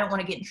side. I don't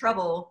want to get in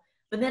trouble.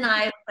 But then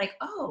I was like,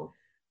 oh,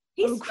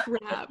 he's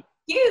crap.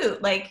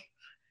 Cute. Like,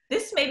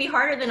 this may be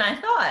harder than I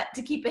thought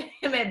to keep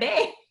him at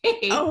bay.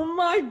 Oh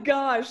my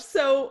gosh.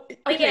 So,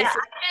 okay.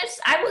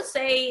 I would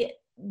say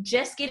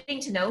just getting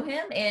to know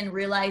him and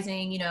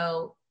realizing,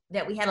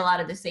 that we had a lot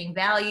of the same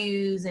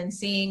values and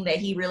seeing that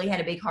he really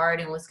had a big heart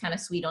and was kind of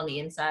sweet on the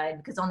inside,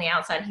 because on the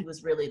outside he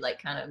was really like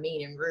kind of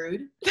mean and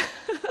rude.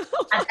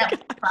 That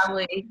was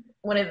probably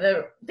one of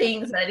the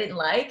things that I didn't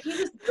like. He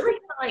was really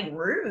kind of like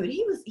rude.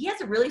 He has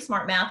a really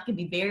smart mouth, can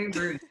be very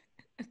rude.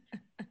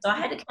 So I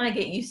had to kind of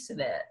get used to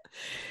that.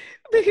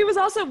 But he was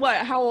also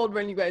how old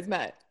when you guys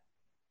met?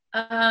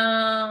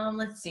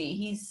 Let's see.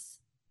 He's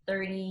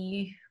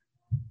 30.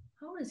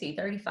 How old is he?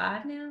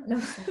 35 now?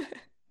 No,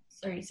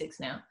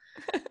 36 now.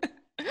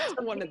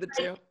 So one of the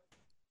two.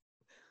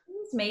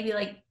 He's maybe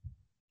like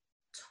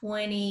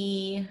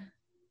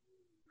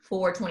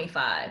 24,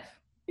 25.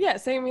 Yeah,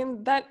 so I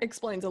mean, that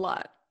explains a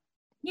lot.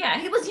 Yeah,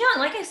 he was young,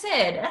 like I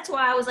said. That's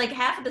why I was like,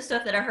 half of the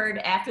stuff that I heard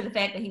after the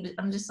fact that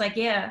I'm just like,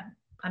 yeah,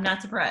 I'm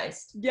not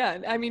surprised. Yeah,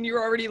 I mean, you're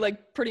already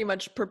like pretty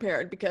much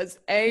prepared because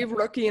A,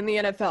 rookie in the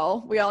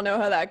NFL. We all know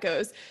how that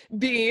goes.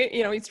 B,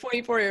 he's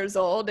 24 years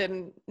old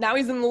and now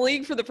he's in the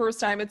league for the first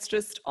time. It's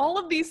just all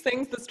of these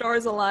things, the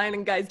stars align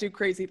and guys do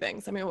crazy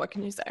things. I mean, what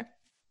can you say?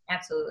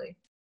 Absolutely.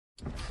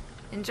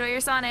 Enjoy your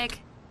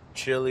Sonic.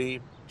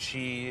 Chili,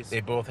 cheese.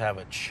 They both have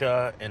a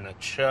cha and a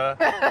cha,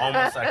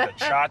 almost like a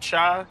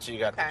cha-cha. So you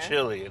got the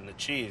chili and the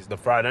cheese, the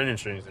fried onion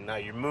strings, and now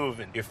you're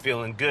moving. You're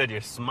feeling good.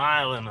 You're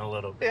smiling a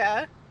little bit.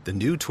 Yeah. The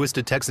new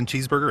Twisted Texan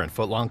Cheeseburger and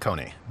Footlong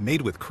Coney,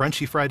 made with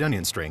crunchy fried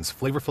onion strings,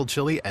 flavorful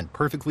chili, and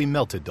perfectly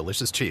melted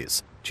delicious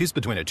cheese. Choose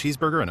between a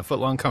cheeseburger and a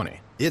Footlong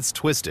Coney. It's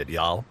twisted,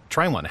 y'all.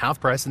 Try one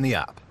half price in the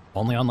app.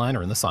 Only online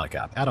or in the Sonic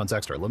app. Add-ons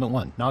extra. Limit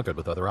 1. Not good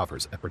with other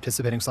offers. At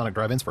participating Sonic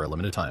drive-ins for a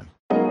limited time.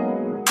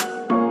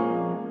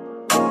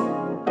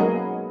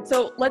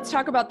 So let's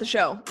talk about the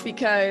show,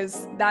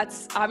 because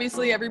that's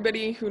obviously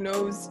everybody who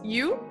knows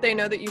you. They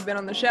know that you've been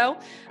on the show.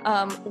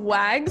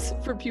 WAGs,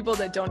 for people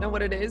that don't know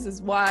what it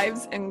is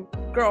wives and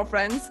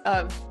girlfriends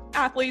of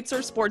athletes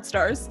or sports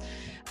stars.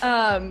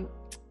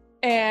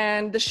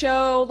 And the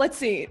show, let's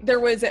see, there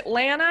was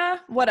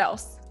Atlanta. What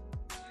else?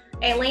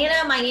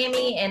 Atlanta,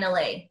 Miami, and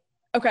LA.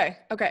 Okay.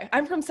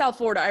 I'm from South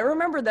Florida. I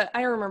remember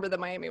the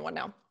Miami one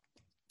now.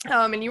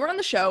 And you were on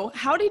the show.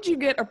 How did you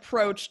get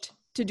approached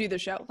to do the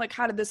show? Like,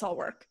 how did this all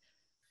work?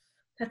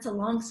 That's a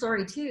long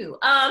story too.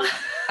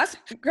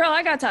 Girl,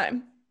 I got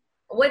time.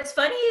 What's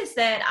funny is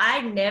that I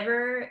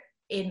never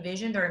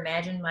envisioned or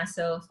imagined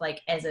myself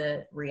like as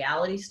a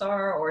reality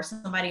star or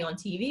somebody on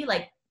TV.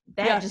 Like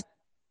that,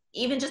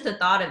 even just the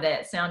thought of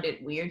that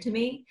sounded weird to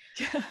me.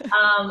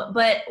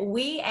 But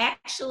we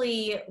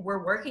actually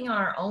were working on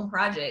our own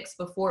projects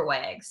before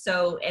WAGs.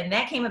 And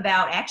that came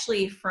about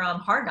actually from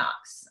Hard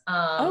Knocks.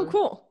 Oh,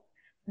 cool.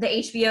 The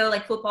HBO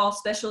like football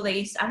special.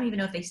 I don't even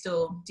know if they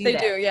still do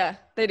that. They do, yeah,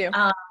 they do.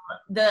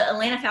 The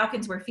Atlanta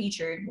Falcons were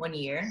featured one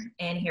year,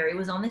 and Harry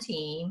was on the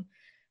team.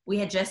 We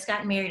had just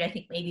gotten married, I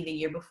think maybe the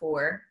year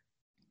before.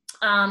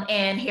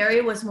 And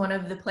Harry was one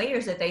of the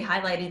players that they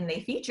highlighted and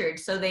they featured.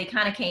 So they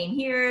kind of came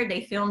here.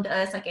 They filmed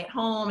us like at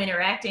home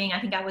interacting. I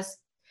think I was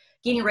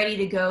getting ready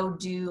to go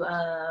do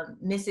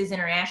Mrs.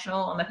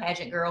 International. I'm a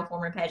pageant girl,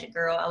 former pageant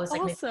girl. I was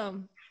like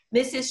awesome.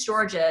 Mrs.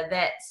 Georgia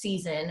that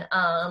season.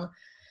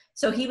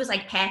 So he was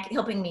like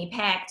helping me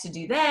pack to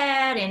do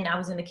that. And I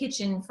was in the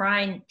kitchen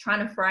trying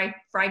to fry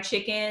fried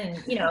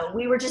chicken. And,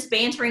 we were just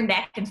bantering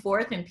back and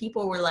forth and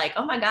people were like,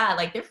 oh my God,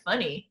 like they're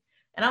funny.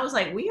 And I was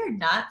like, we are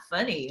not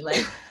funny.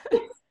 Like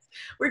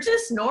we're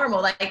just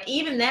normal. Like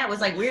even that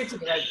was like weird to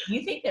me. Like,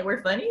 you think that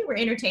we're funny? We're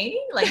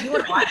entertaining? Like you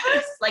want to watch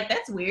us? Like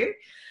that's weird.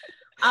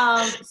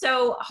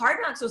 So Hard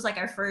Knocks was like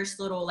our first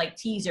little like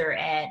teaser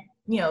at,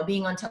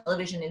 being on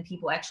television and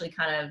people actually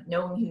kind of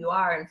knowing who you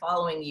are and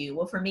following you.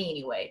 Well, for me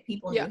anyway,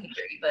 people knew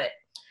Harry, but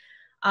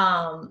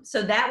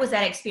so that was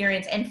that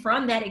experience. And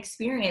from that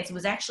experience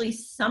was actually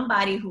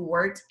somebody who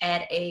worked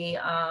at a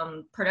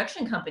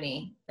production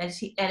company, at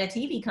a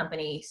TV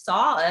company,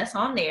 saw us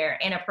on there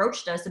and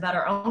approached us about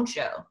our own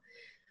show.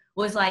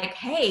 was like,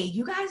 hey,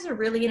 you guys are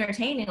really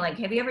entertaining. Like,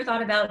 have you ever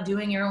thought about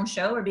doing your own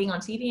show or being on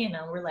TV? And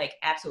we're like,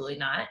 absolutely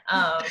not.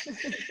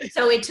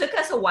 So it took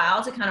us a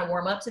while to kind of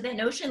warm up to that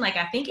notion. Like,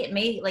 I think it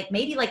maybe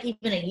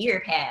even a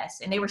year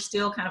passed and they were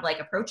still kind of like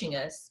approaching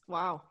us.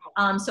 Wow.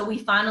 So we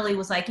finally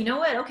was like, you know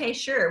what? Okay,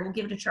 sure. We'll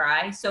give it a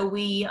try. So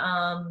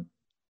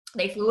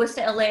they flew us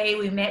to LA.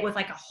 We met with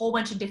like a whole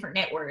bunch of different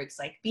networks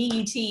like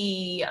BET,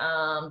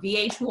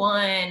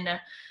 VH1,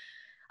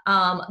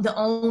 the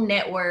OWN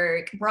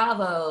network,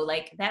 Bravo.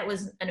 Like that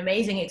was an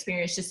amazing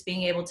experience, just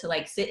being able to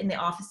like sit in the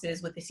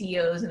offices with the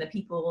CEOs and the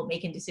people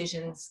making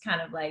decisions,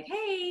 kind of like,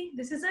 hey,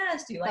 this is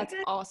us. Do you like it?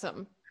 That's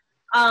awesome.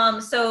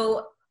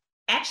 So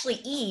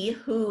actually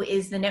who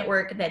is the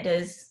network that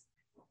does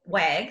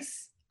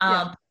WAGs,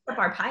 up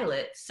our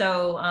pilot.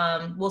 So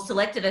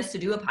selected us to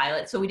do a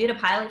pilot. So we did a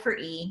pilot for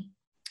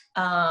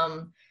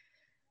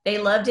they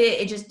loved it.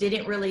 It just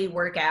didn't really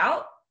work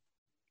out.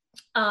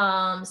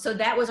 So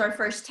that was our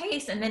first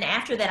taste. And then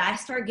after that, I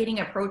started getting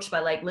approached by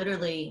like,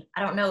 literally,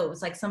 I don't know. It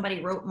was like somebody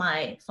wrote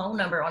my phone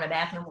number on a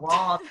bathroom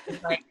wall.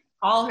 Like,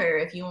 call her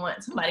if you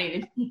want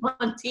somebody to be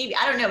on TV.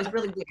 I don't know. It was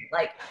really weird.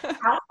 Like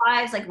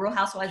Housewives, like Real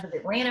Housewives of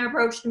Atlanta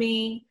approached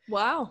me.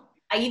 Wow.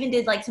 I even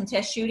did like some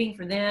test shooting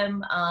for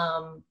them.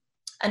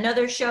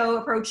 Another show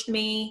approached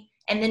me,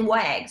 and then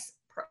WAGs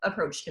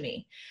approached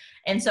me.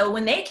 And so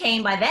when they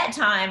came, by that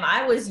time,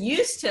 I was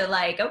used to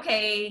like,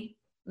 okay,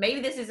 maybe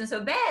this isn't so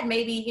bad.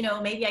 Maybe,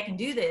 maybe I can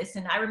do this.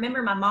 And I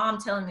remember my mom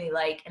telling me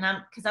like,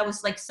 cause I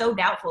was like so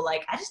doubtful,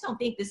 like, I just don't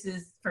think this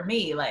is for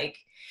me. Like,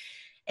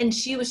 and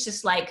she was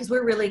just like, cause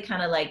we're really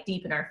kind of like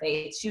deep in our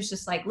faith. She was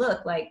just like,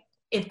 look, like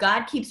if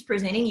God keeps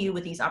presenting you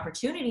with these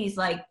opportunities,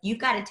 like you've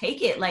got to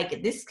take it.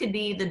 Like this could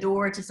be the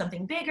door to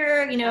something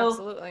bigger,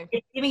 Absolutely.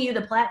 It's giving you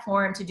the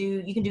platform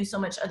you can do so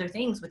much other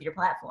things with your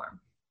platform.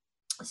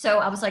 So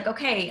I was like,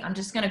 okay, I'm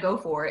just going to go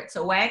for it.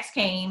 So WAGs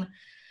came.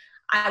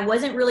 I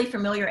wasn't really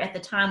familiar at the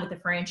time with the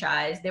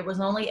franchise. There was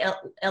only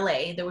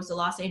LA, there was the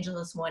Los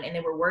Angeles one, and they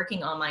were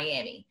working on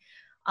Miami.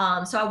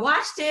 So I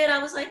watched it. I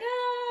was like,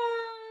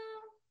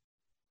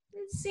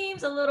 it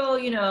seems a little,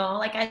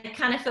 like I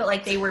kind of felt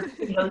like they were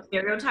putting those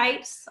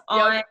stereotypes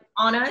on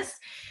us.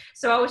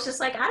 So I was just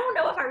like, I don't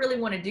know if I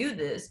really want to do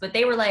this. But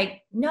they were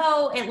like,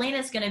 no,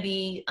 Atlanta's going to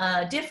be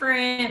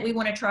different. We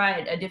want to try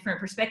a different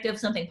perspective,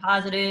 something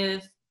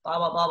positive, blah,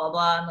 blah, blah, blah,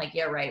 blah. I'm like,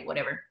 yeah, right,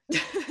 whatever.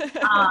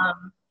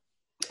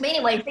 But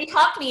anyways, they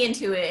talked me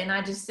into it, and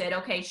I just said,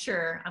 okay,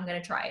 sure, I'm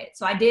going to try it.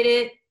 So I did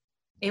it.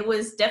 It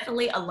was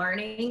definitely a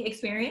learning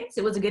experience.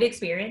 It was a good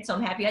experience, so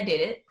I'm happy I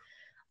did it.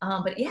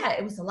 But yeah,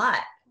 it was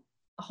a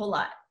whole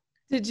lot.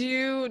 Did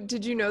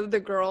you know the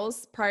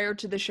girls prior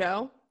to the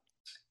show?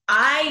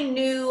 I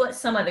knew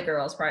some of the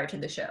girls prior to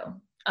the show.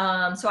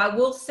 So I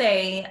will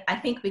say, I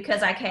think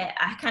because I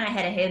kind of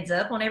had a heads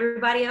up on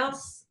everybody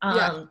else,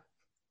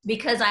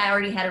 because I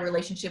already had a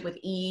relationship with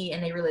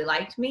and they really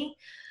liked me.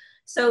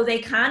 So they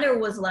kind of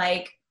was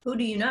like, who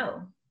do you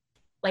know?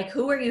 Like,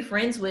 who are you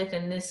friends with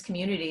in this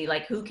community?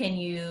 Like, who can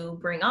you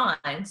bring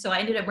on? So I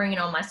ended up bringing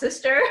on my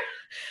sister.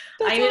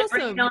 That's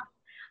awesome.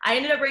 I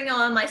ended up bringing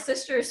on my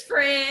sister's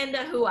friend,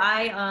 who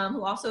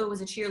who also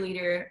was a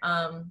cheerleader,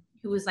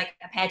 who was like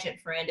a pageant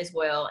friend as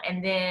well.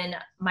 And then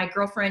my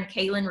girlfriend,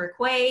 Kaylin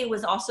Requay,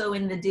 was also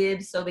in the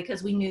dibs. So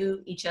because we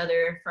knew each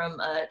other from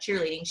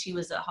cheerleading, she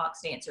was a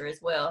Hawks dancer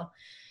as well.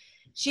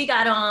 She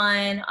got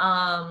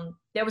on.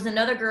 There was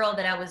another girl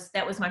that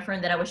was my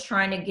friend that I was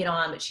trying to get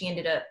on, but she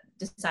ended up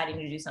deciding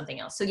to do something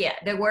else. So yeah,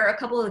 there were a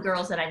couple of the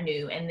girls that I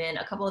knew, and then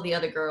a couple of the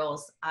other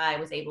girls I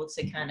was able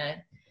to kind of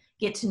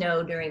get to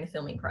know during the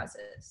filming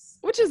process.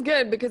 Which is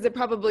good, because it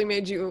probably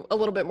made you a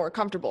little bit more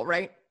comfortable,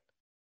 right?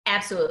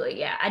 Absolutely,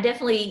 yeah. I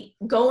definitely,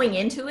 going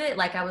into it,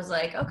 like I was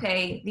like,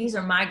 okay, these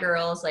are my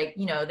girls. Like,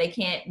 they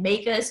can't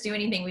make us do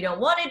anything we don't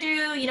want to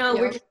do.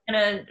 We're just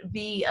gonna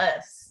be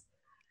us.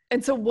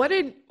 And so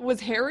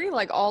was Harry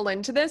like all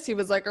into this? He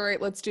was like, all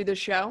right, let's do this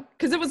show?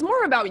 Because it was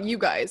more about you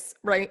guys,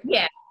 right?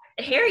 Yeah,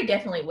 Harry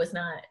definitely was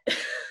not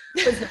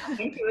into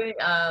it.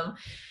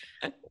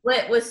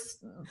 What was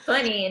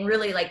funny and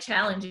really like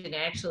challenging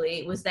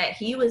actually was that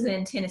he was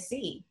in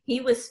Tennessee. He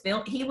was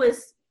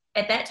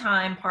at that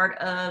time part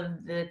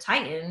of the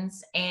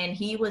Titans, and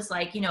he was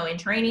like, in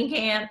training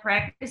camp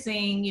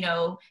practicing,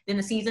 then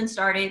the season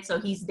started.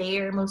 So he's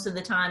there most of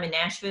the time in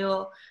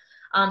Nashville.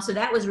 So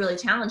that was really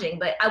challenging,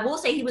 but I will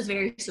say he was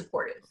very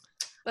supportive.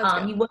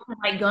 He wasn't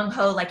like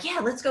gung-ho, like, yeah,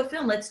 let's go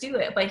film, let's do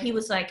it. But he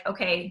was like,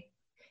 okay,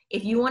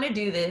 if you want to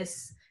do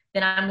this,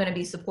 then I'm going to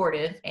be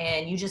supportive,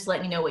 and you just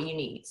let me know what you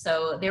need.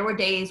 So there were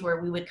days where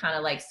we would kind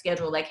of like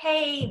schedule like,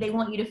 hey, they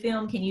want you to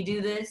film, can you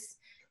do this?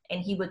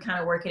 And he would kind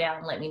of work it out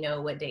and let me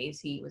know what days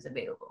he was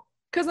available.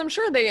 Because I'm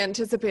sure they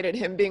anticipated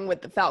him being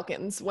with the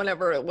Falcons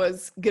whenever it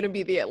was going to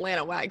be the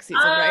Atlanta WAG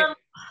season, right?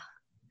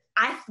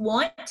 I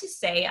want to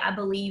say, I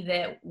believe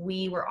that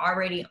we were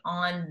already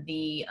on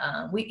the,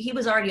 he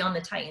was already on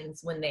the Titans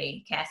when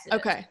they casted us.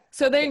 Okay,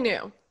 so they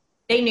knew.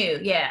 They knew,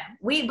 yeah.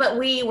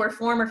 We were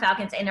former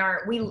Falcons, and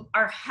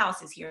our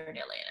house is here in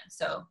Atlanta,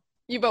 so.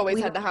 You've always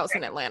had the house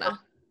in Atlanta.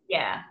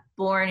 Yeah,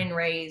 born and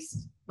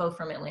raised both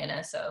from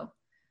Atlanta, so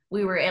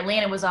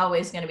Atlanta was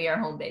always going to be our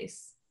home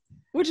base.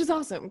 Which is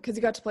awesome because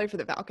you got to play for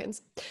the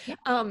Falcons.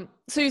 Yeah.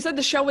 So you said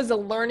the show was a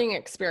learning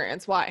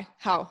experience. Why?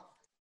 How?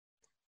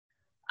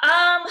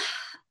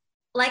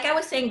 Like I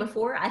was saying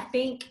before, I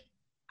think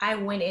I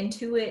went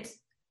into it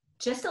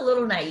just a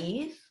little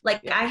naive.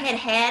 Like I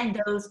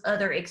had those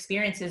other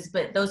experiences,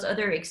 but those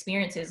other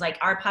experiences, like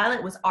our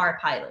pilot was our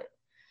pilot.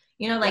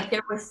 You know, like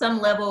there was some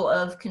level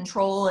of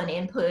control and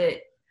input.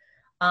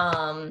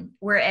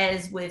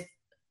 Whereas with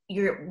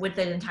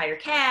the entire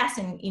cast,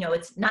 and you know,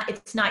 it's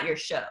not your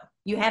show.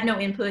 You have no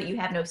input, you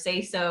have no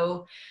say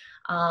so.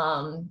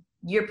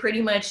 You're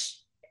pretty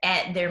much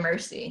at their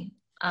mercy.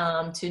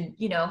 To,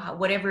 you know,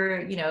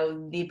 whatever, you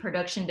know, the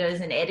production does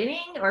in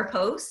editing or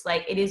post,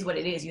 like it is what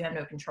it is. You have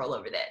no control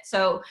over that.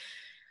 So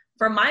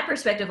from my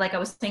perspective, like I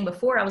was saying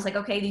before, I was like,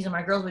 okay, these are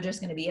my girls. We're just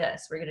going to be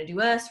us. We're going to do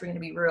us. We're going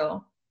to be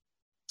real.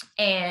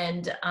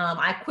 And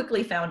I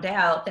quickly found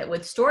out that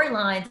with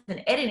storylines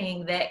and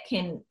editing, that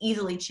can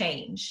easily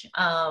change.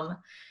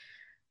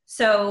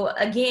 So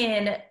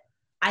again,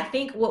 I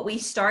think what we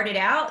started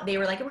out, they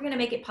were like, we're going to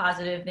make it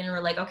positive. Then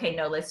we're like, okay,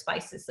 no, let's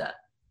spice this up.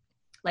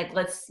 Like,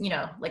 let's, you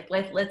know, like,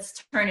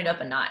 let's turn it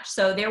up a notch.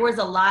 So there was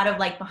a lot of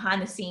like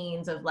behind the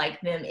scenes of like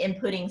them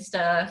inputting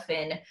stuff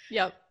and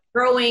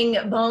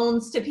throwing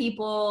bones to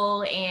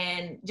people,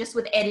 and just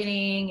with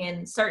editing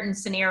and certain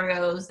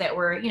scenarios that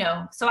were, you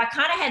know, so I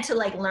kind of had to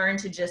like learn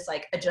to just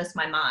like adjust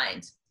my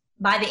mind.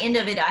 By the end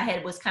of it,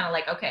 was kind of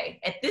like, okay,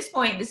 at this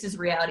point, this is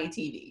reality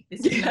TV.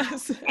 This is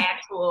not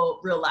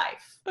actual real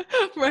life.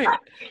 Right.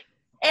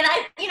 And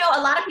you know,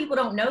 a lot of people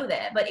don't know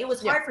that, but it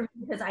was hard for me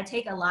because I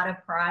take a lot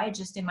of pride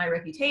just in my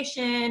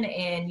reputation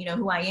and, you know,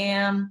 who I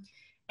am.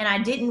 And I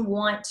didn't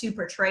want to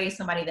portray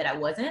somebody that I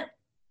wasn't.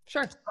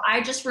 Sure. So I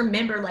just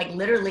remember like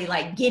literally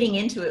like getting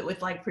into it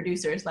with like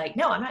producers, like,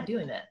 no, I'm not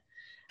doing that.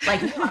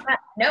 Like,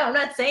 I'm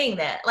not saying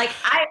that. Like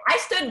I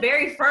stood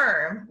very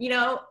firm, you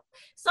know,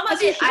 some of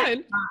it,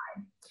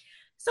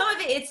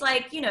 it's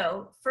like, you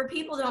know, for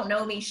people who don't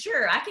know me,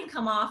 sure, I can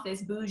come off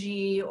as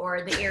bougie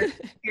or the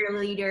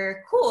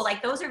cheerleader. Cool.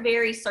 Like those are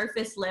very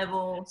surface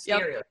level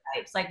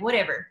stereotypes. Like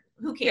whatever.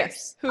 Who cares?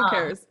 Yes, who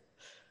cares?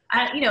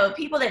 You know,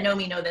 people that know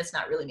me know that's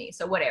not really me.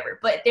 So whatever.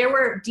 But there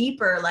were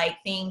deeper like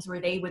things where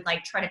they would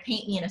like try to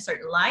paint me in a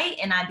certain light.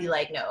 And I'd be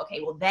like, no,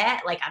 okay, well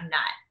that, like, I'm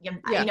not, you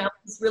know,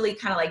 it's really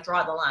kind of like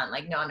draw the line.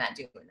 Like, no, I'm not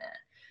doing that.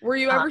 Were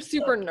you ever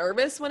super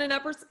nervous when an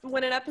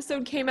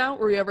episode came out?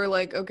 Were you ever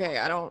like, okay,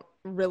 I don't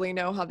really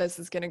know how this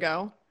is going to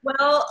go?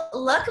 Well,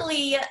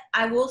 luckily,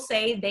 I will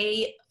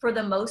say for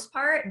the most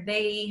part,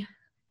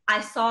 I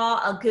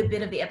saw a good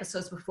bit of the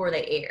episodes before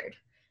they aired.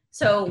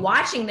 So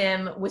watching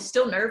them was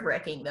still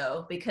nerve-wracking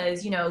though,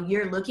 because, you know,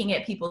 you're looking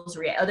at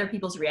other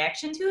people's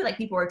reaction to it. Like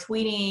people are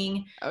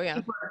tweeting,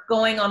 people are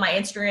going on my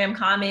Instagram,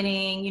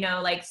 commenting, you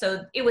know, like,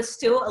 so it was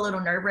still a little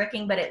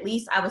nerve-wracking, but at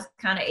least I was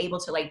kind of able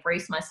to like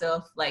brace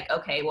myself, like,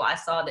 okay, well, I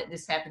saw that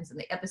this happens in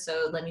the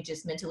episode. Let me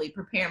just mentally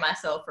prepare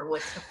myself for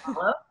what's to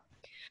follow.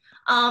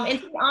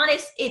 And to be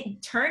honest, it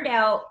didn't turn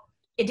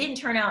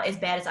out as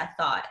bad as I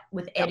thought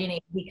with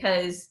editing,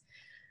 because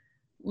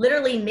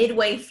literally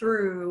midway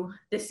through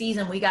the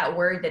season, we got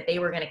word that they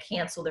were going to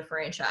cancel the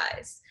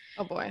franchise.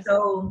 Oh boy.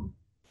 So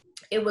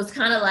it was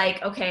kind of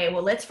like, okay,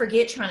 well, let's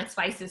forget trying to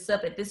spice this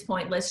up at this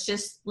point. Let's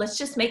just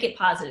make it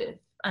positive.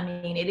 I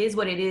mean, it is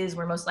what it is.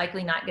 We're most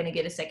likely not going to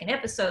get a second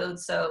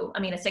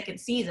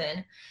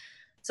season.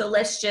 So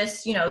let's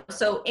just, you know,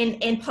 so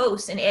in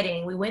post and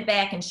editing, we went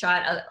back and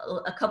shot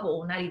a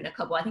couple, not even a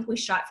couple. I think we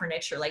shot for an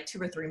extra like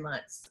 2 or 3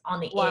 months on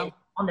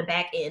the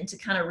back end to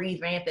kind of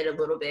revamp it a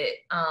little bit.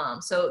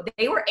 So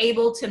they were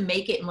able to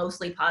make it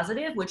mostly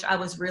positive, which I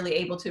was really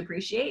able to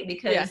appreciate,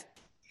 because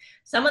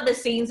some of the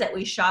scenes that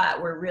we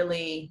shot were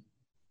really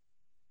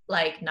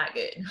like not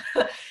good.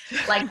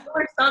 Like there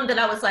were some that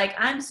I was like,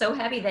 I'm so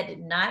happy that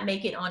did not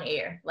make it on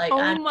air. Like,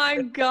 oh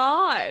my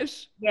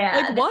gosh.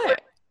 Yeah. Like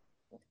what?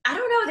 I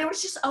don't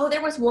know.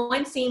 There was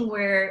one scene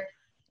where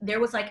there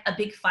was like a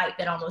big fight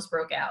that almost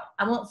broke out.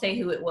 I won't say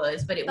who it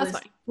was, but it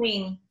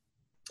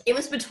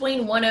was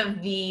between one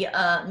of the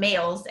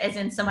males, as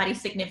in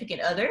somebody's significant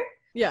other.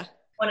 Yeah.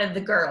 One of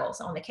the girls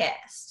on the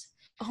cast.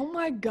 Oh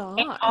my God.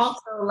 And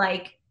also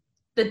like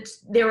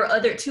there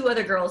were 2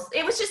 other girls.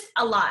 It was just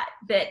a lot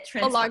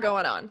a lot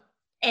going on.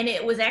 And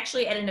it was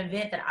actually at an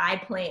event that I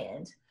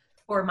planned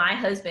for my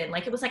husband.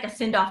 Like it was like a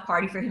send-off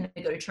party for him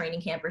to go to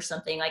training camp or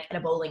something, like at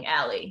a bowling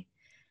alley.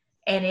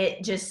 And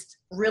it just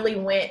really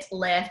went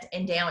left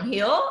and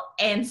downhill.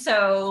 And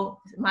so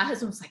my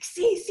husband was like,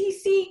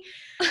 see,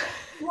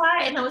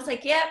 why? And I was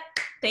like, yep,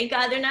 thank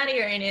God they're not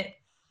airing it.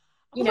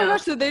 Oh my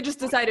gosh, so they just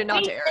decided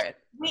not to air it.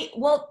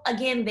 Well,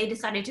 again, they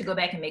decided to go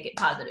back and make it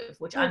positive,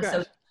 which I'm so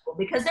thankful,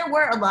 because there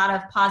were a lot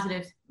of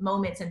positive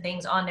moments and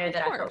things on there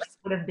that I felt like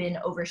would have been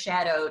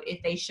overshadowed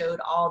if they showed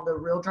all the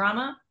real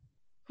drama.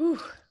 Whew.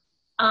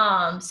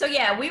 So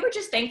yeah, we were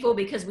just thankful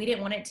because we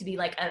didn't want it to be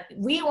like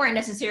we weren't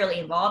necessarily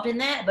involved in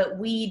that, but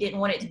we didn't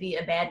want it to be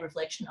a bad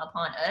reflection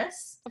upon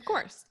us. Of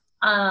course.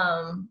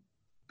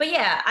 But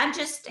yeah, I'm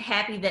just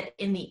happy that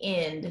in the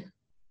end,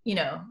 you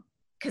know,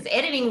 because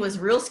editing was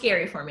real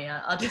scary for me.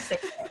 I'll just say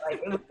that.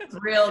 Like, it was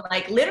real,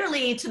 like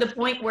literally to the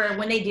point where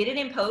when they did it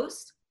in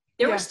post,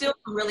 there were still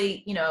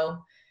really,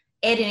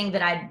 editing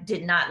that I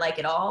did not like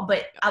at all.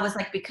 But I was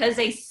like, because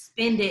they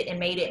spinned it and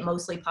made it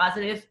mostly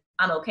positive,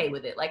 I'm okay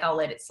with it. Like, I'll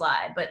let it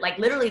slide. But like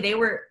literally they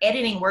were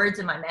editing words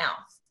in my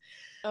mouth.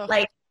 Oh.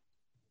 Like,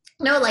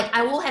 no, like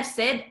I will have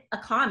said a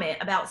comment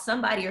about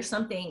somebody or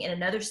something in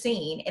another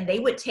scene, and they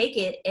would take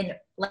it and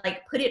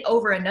like put it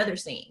over another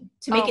scene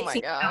to make it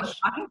seem like I was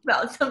talking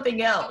about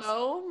something else.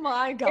 Oh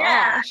my gosh.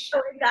 Yeah, so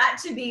it got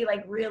to be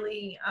like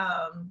really,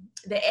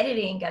 the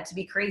editing got to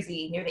be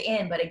crazy near the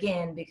end. But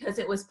again, because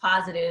it was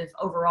positive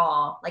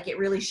overall, like it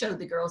really showed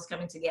the girls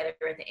coming together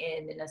at the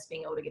end and us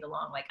being able to get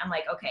along. Like, I'm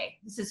like, okay,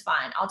 this is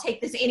fine. I'll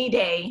take this any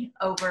day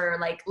over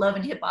like Love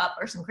and Hip Hop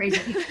or some crazy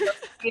people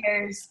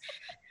upstairs.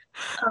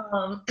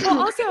 Well,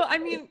 also, I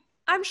mean,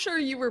 I'm sure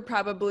you were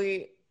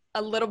probably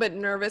a little bit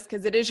nervous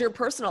because it is your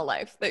personal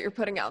life that you're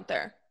putting out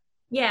there.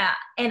 Yeah,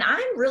 and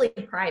I'm really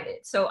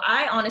private. So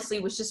I honestly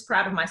was just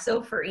proud of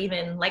myself for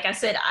even, like I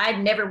said, I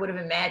never would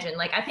have imagined.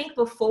 Like, I think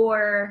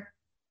before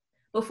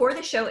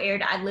the show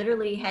aired, I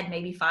literally had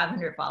maybe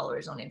 500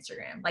 followers on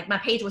Instagram. Like, my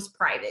page was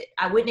private.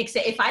 I wouldn't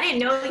accept, if I didn't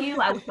know you,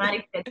 I would not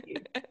accept you.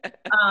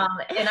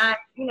 And I,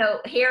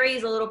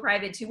 Harry's a little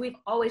private too. We've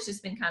always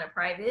just been kind of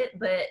private,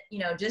 but,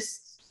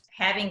 just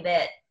having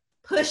that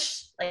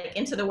push like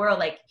into the world,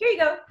 like, here you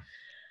go.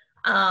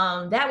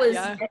 That was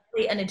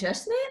definitely an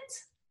adjustment.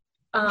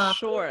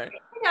 Sure. It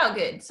turned out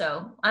good.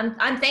 So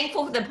I'm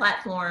thankful for the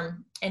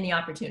platform and the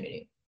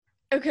opportunity.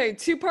 Okay,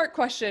 two-part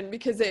question,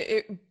 because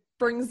it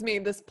brings me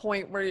this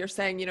point where you're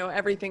saying,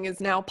 everything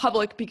is now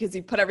public because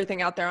you put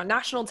everything out there on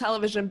national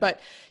television, but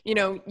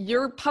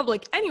you're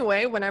public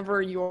anyway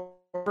whenever your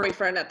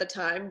boyfriend at the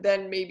time,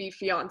 then maybe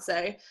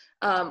fiance,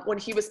 when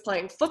he was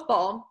playing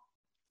football,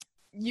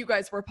 you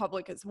guys were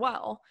public as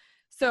well.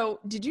 So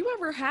did you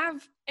ever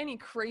have any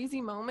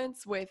crazy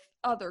moments with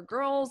other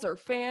girls or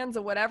fans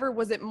or whatever?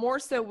 Was it more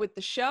so with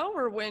the show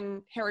or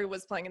when Harry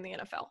was playing in the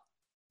NFL?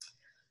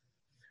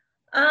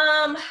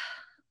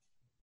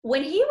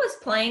 When he was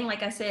playing,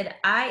 like I said,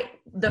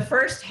 the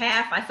first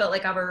half, I felt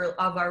like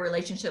our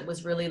relationship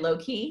was really low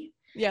key.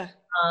 Yeah.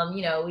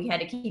 We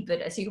had to keep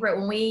it a secret.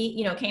 When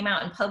we, came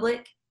out in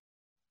public,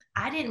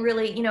 I didn't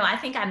really, I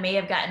think I may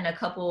have gotten a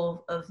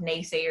couple of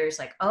naysayers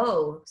like,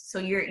 oh, so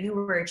you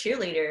were a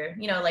cheerleader,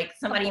 like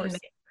somebody even,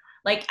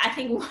 like, I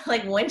think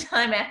like one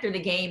time after the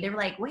game, they were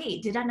like,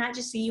 wait, did I not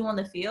just see you on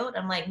the field?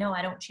 I'm like, no,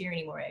 I don't cheer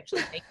anymore,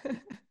 actually.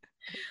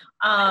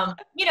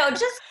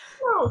 Just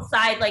little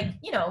side, like,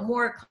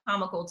 more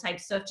comical type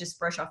stuff, just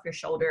brush off your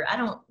shoulder. I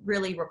don't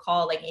really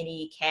recall like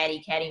any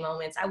catty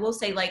moments. I will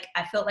say, like,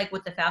 I felt like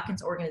with the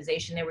Falcons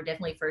organization, they were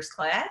definitely first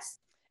class.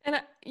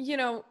 And,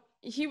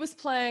 he was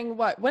playing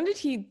what? When did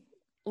he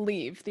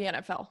leave the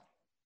NFL?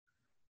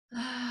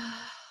 I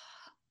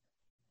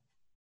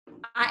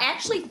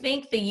actually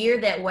think the year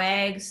that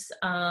Wags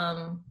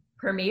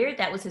premiered,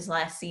 that was his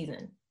last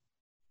season.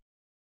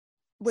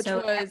 Which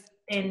was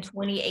in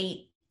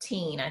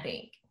 2018, I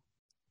think.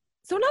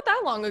 So not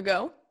that long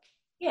ago.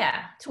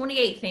 Yeah,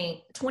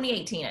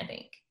 2018, I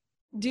think.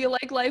 Do you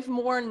like life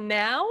more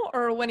now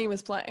or when he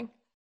was playing?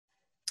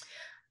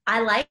 I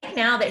like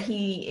now that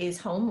he is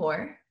home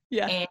more.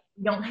 Yeah. And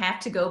you don't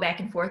have to go back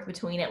and forth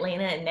between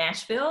Atlanta and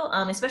Nashville,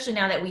 especially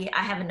now that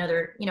I have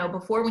another,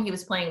 before when he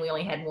was playing, we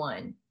only had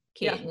one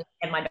kid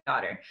and my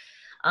daughter.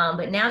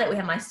 But now that we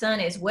have my son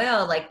as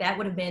well, like that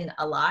would have been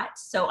a lot.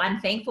 So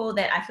I'm thankful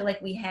that I feel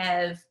like we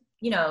have,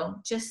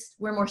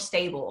 we're more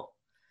stable.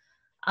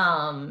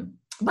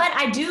 But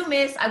I do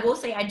miss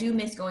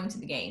going to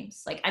the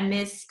games. Like, I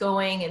miss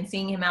going and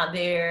seeing him out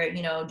there,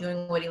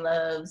 doing what he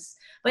loves.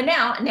 But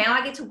now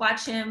I get to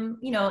watch him,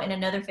 in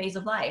another phase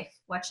of life.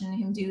 Watching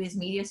him do his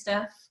media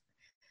stuff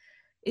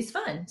is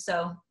fun.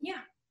 So, yeah.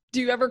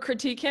 Do you ever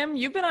critique him?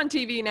 You've been on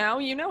TV now.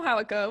 You know how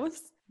it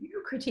goes.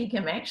 You critique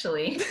him,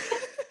 actually.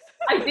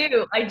 I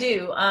do.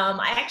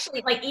 I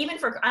actually, like,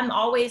 I'm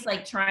always,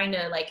 like, trying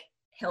to, like,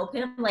 help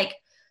him. Like,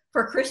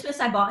 for Christmas,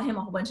 I bought him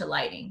a whole bunch of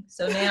lighting.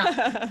 So now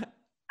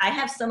I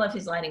have some of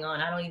his lighting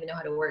on. I don't even know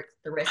how to work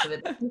the rest of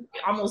it. He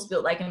almost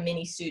built, like, a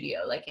mini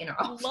studio, like, in our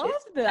office. Love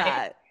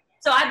that.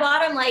 So I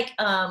bought him like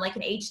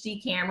an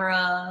HD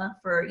camera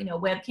for,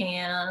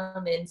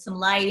 webcam and some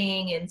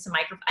lighting and some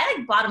microphone. I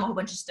like bought him a whole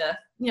bunch of stuff,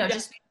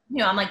 just,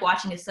 I'm like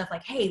watching his stuff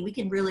like, hey, we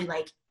can really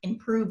like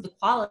improve the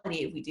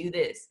quality if we do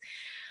this.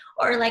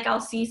 Or like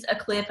I'll see a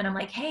clip and I'm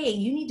like, hey,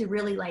 you need to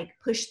really like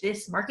push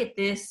this, market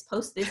this,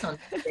 post this on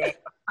Tuesday,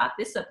 pop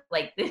this up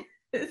like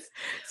this.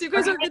 So you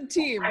guys are a good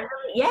team.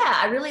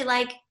 I really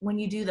like when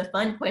you do the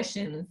fun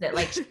questions that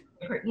like,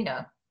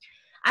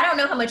 I don't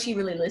know how much he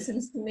really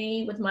listens to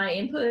me with my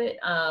input,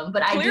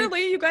 but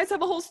clearly you guys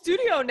have a whole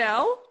studio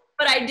now.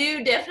 But I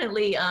do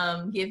definitely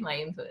give my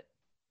input.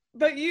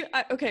 But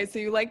so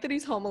you like that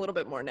he's home a little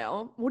bit more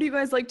now. What do you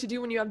guys like to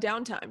do when you have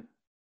downtime?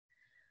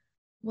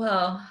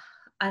 Well,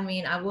 I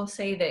mean, I will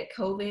say that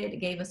COVID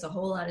gave us a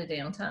whole lot of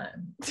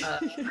downtime.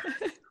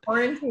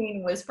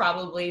 Quarantine was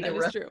probably the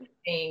roughest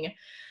thing.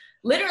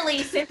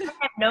 Literally, since I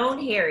have known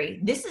Harry,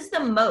 this is the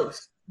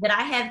most that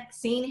I have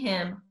seen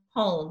him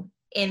home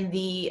in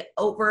the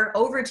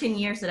over 10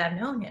 years that I've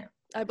known him.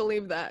 I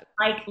believe that.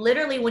 Like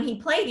literally when he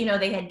played,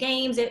 they had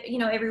games,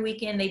 every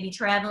weekend they'd be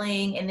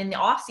traveling. And then the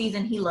off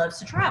season, he loves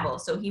to travel.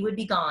 So he would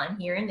be gone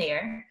here and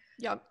there.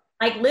 Yep.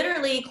 Like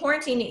literally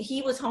quarantine,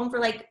 he was home for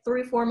like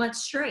 3-4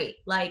 months straight.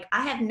 Like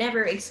I have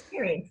never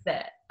experienced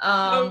that.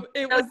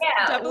 It was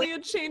definitely a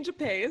change of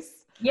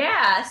pace.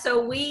 Yeah.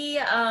 So we,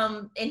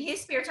 in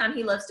his spare time,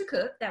 he loves to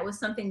cook. That was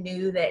something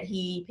new that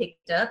he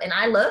picked up. And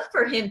I love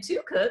for him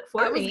to cook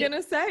for me. I was going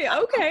to say,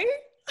 okay.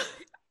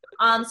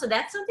 So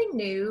that's something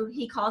new.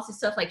 He calls his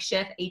stuff like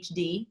Chef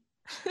HD.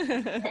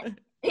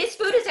 His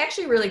food is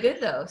actually really good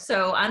though.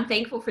 So I'm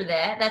thankful for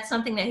that. That's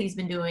something that he's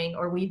been doing,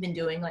 or we've been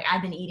doing. Like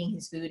I've been eating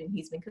his food and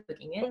he's been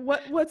cooking it.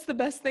 What's the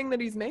best thing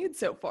that he's made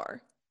so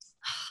far?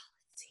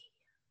 Let's see.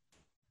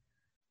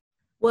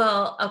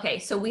 Well, okay.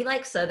 So we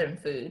like Southern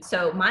food.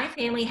 So my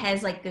family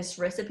has like this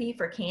recipe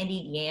for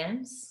candied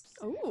yams.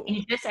 Ooh. And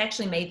he just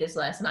actually made this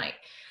last night.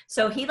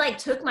 So he like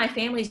took my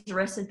family's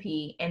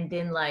recipe and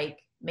then like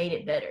made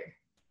it better.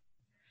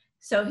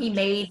 So he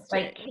made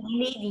like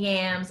candied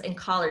yams and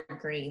collard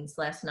greens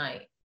last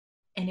night.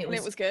 And it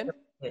was good?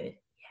 Good. Yes.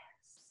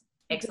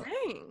 Excellent.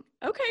 Dang.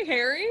 Okay,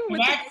 Harry.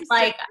 That's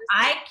like,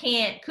 I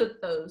can't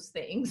cook those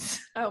things.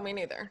 Oh, me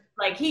neither.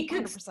 Like he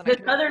cooks, the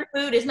Southern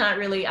food is not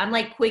really, I'm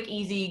like quick,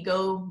 easy,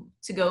 go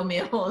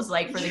meals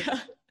like for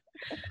the,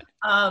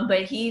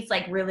 but he's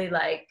like really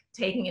like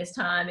taking his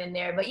time in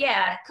there. But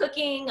yeah,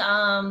 cooking,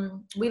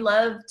 we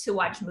love to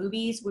watch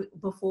movies.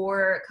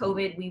 Before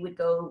COVID, we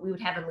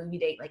would have a movie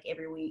date like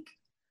every week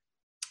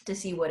to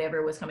see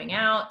whatever was coming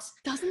out.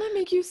 Doesn't that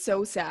make you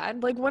so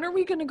sad? Like, when are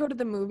we going to go to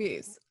the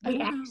movies?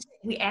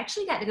 We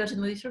actually got to go to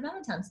the movies for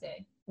Valentine's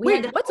Day.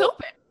 Wait, what's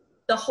open?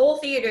 The whole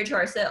theater to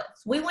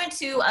ourselves. We went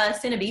to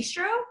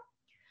Cinebistro.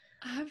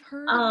 I've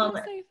heard of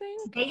this, I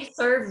think. They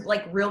serve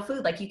like real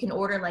food. Like you can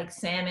order like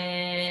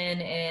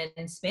salmon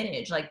and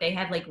spinach. Like they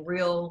have like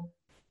real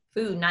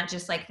food, not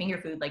just like finger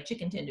food, like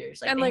chicken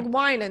tenders. And like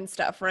wine and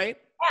stuff, right?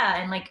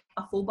 Yeah, and like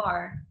a full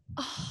bar.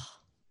 Oh,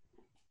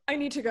 I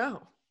need to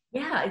go.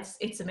 Yeah,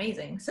 it's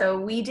amazing. So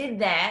we did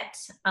that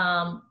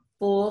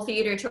full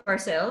theater to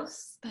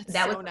ourselves.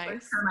 That was nice. The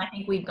first time I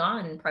think we've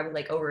gone probably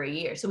like over a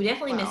year. So we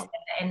definitely missed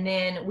that. And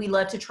then we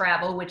love to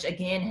travel, which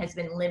again has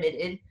been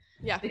limited.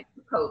 Yeah. Because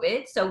of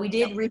COVID. So we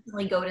did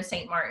recently go to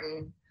St.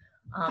 Martin.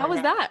 How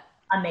was that?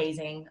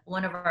 Amazing.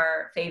 One of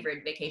our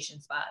favorite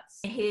vacation spots.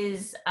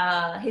 His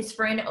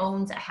friend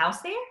owns a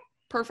house there.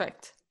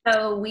 Perfect.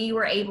 So we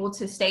were able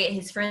to stay at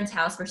his friend's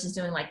house versus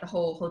doing like the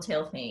whole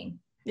hotel thing.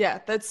 Yeah,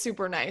 that's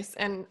super nice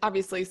and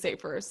obviously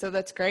safer. So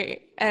that's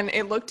great. And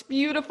it looked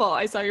beautiful.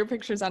 I saw your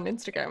pictures on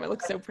Instagram. It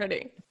looks so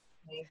pretty.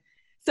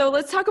 So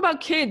let's talk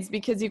about kids,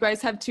 because you guys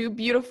have 2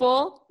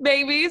 beautiful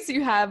babies.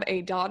 You have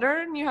a daughter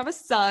and you have a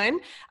son.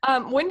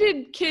 When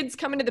did kids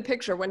come into the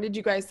picture? When did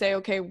you guys say,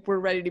 okay, we're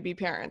ready to be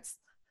parents?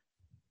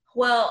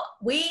 Well,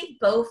 we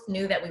both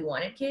knew that we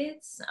wanted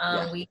kids.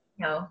 We,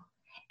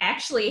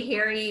 actually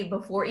Harry,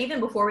 even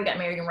before we got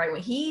married and right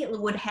when he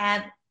would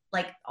have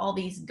like all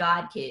these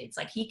god kids,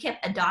 like he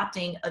kept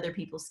adopting other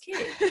people's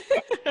kids.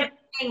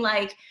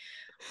 like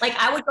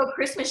I would go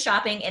Christmas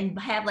shopping and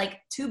have like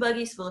 2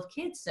 buggies full of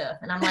kid stuff.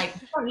 And I'm like,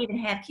 we don't even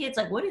have kids.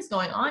 Like, what is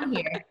going on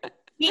here?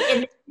 He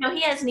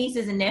has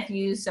nieces and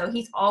nephews, so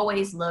he's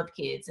always loved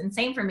kids. And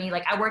same for me.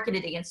 Like I work at a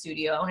dance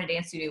studio. I own a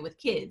dance studio with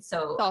kids.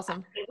 So that's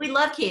awesome. We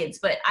love kids,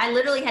 but I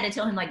literally had to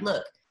tell him like,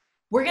 look,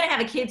 we're going to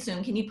have a kid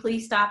soon. Can you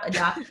please stop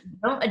adopting?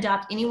 Don't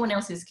adopt anyone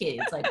else's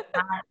kids. Like,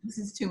 this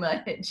is too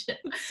much. It's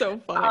so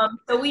funny.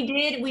 So we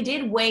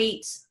did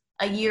wait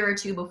a year or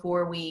 2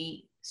 before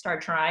we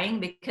start trying,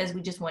 because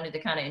we just wanted to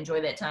kind of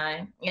enjoy that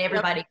time. And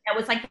everybody, that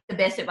was like the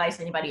best advice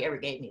anybody ever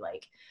gave me.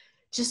 Like,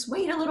 just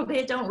wait a little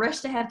bit. Don't rush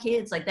to have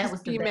kids. Like that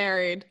was the be best.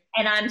 Married.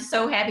 And I'm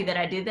so happy that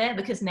I did that,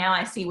 because now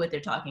I see what they're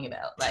talking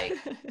about. Like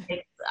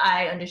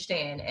I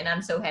understand. And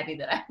I'm so happy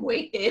that I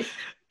waited.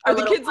 Are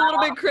the kids a little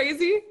bit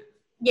crazy?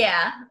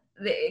 Yeah,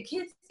 the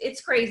kids, it's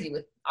crazy.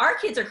 Our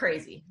kids are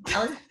crazy.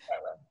 I'll say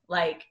that way.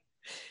 Like,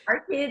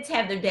 our kids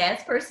have their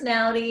dad's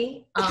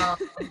personality,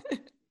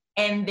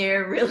 and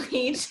they're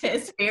really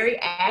just very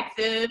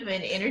active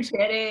and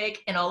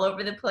energetic and all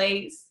over the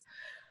place.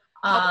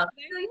 So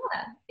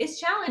yeah, it's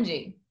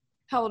challenging.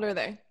 How old are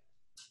they?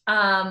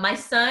 My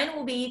son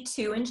will be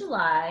 2 in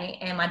July,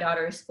 and my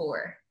daughter is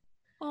 4.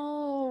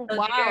 Oh, so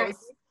wow.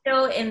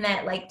 Still in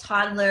that like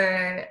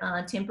toddler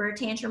temper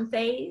tantrum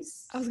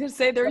phase. I was gonna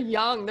say they're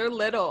young, they're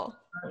little.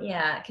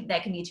 Yeah,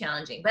 that can be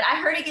challenging, but I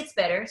heard it gets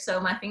better,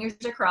 so my fingers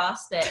are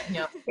crossed that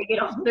they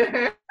get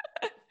older.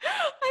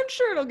 I'm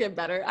sure it'll get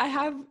better. I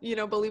have,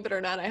 believe it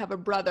or not, I have a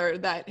brother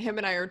that him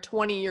and I are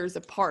 20 years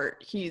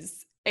apart.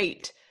 He's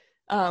 8,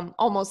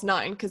 almost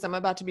 9, because I'm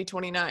about to be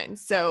 29.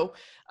 So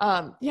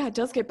yeah, it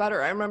does get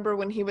better. I remember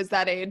when he was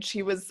that age,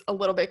 he was a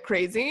little bit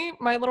crazy,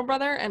 my little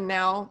brother, and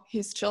now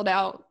he's chilled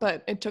out,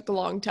 but it took a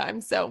long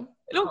time. So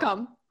it'll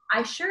come.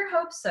 I sure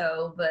hope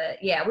so.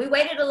 But yeah, we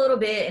waited a little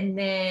bit, and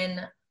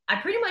then I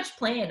pretty much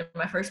planned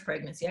my first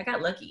pregnancy. I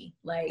got lucky.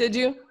 Like, did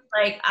you?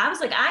 Like, I was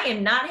like, I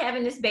am not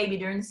having this baby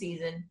during the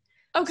season.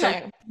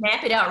 Okay. So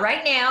map it out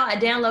right now. I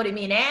downloaded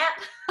me an app.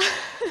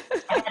 I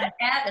had an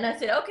app and I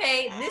said,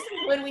 okay, this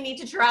is when we need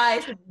to try.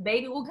 So the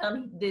baby will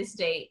come this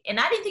date. And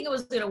I didn't think it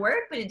was going to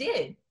work, but it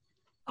did.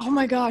 Oh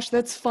my gosh,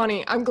 that's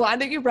funny. I'm glad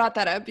that you brought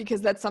that up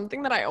because that's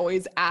something that I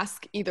always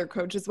ask either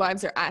coaches'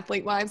 wives or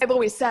athlete wives. I've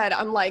always said,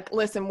 I'm like,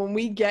 listen, when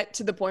we get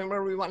to the point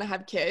where we want to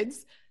have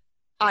kids,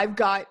 I've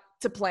got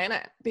to plan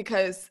it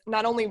because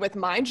not only with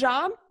my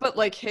job, but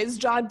like his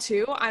job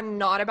too, I'm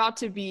not about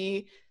to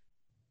be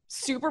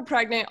super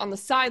pregnant on the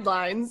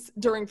sidelines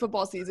during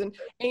football season.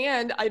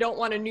 And I don't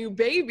want a new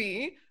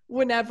baby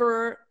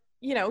whenever,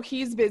 you know,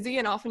 he's busy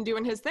and often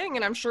doing his thing.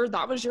 And I'm sure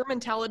that was your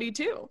mentality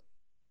too.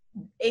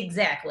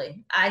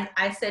 Exactly.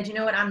 I said, you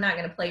know what, I'm not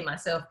going to play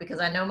myself because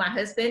I know my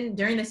husband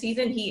during the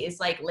season, he is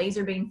like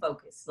laser beam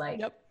focused. Like,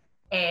 yep.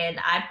 And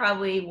I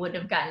probably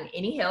wouldn't have gotten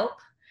any help.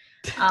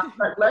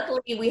 But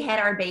luckily we had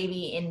our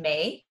baby in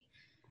May.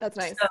 That's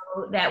nice.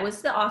 So that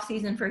was the off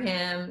season for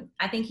him.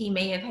 I think he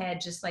may have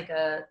had just like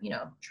a, you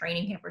know,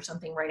 training camp or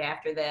something right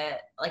after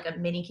that, like a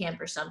mini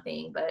camp or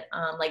something. But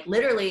like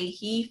literally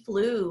he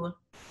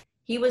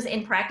was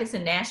in practice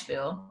in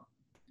Nashville.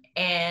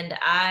 And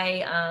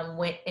I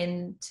went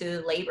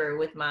into labor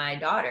with my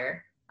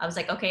daughter. I was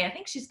like, okay, I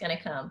think she's going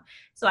to come.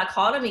 So I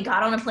called him. He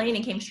got on a plane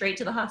and came straight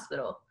to the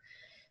hospital.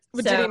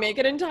 But did he make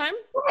it in time?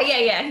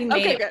 Yeah. He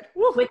made it. Good.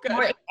 Woo,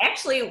 good.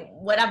 Actually,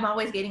 what I'm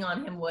always getting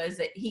on him was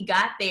that he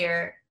got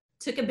there,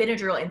 took a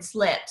Benadryl and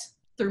slept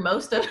through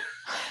most of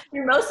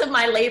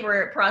my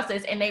labor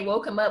process. And they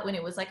woke him up when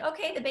it was like,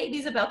 okay, the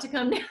baby's about to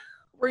come down.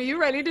 Were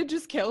you ready to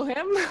just kill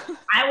him?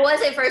 I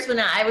was at first, but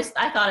I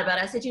thought about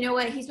it. I said, you know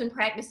what? He's been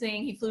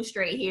practicing. He flew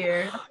straight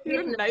here.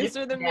 You're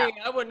nicer than me.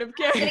 I wouldn't have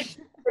cared.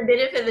 The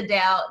benefit of the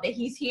doubt that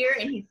he's here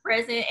and he's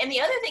present. And the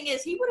other thing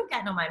is he would have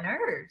gotten on my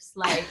nerves.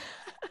 Like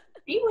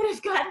he would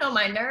have gotten on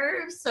my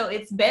nerves. So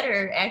it's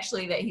better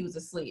actually that he was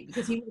asleep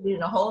because he was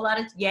doing a whole lot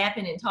of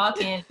yapping and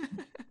talking.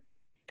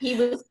 He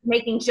was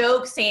making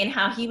jokes saying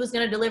how he was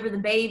going to deliver the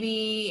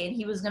baby and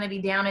he was going to be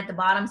down at the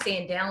bottom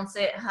saying down,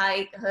 sit,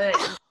 hike,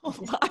 hut. Oh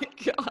my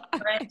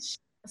God.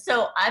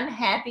 So I'm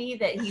happy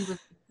that he was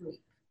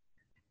asleep.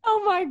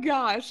 Oh my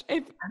gosh.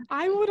 If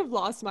I would have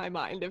lost my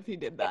mind if he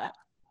did that.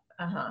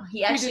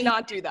 He actually did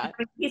not do that.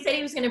 He said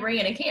he was going to bring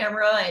in a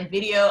camera and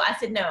video. I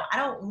said, no,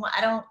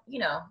 I don't, you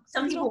know,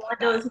 some people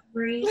want those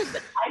memories,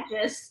 but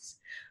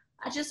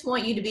I just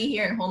want you to be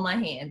here and hold my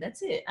hand.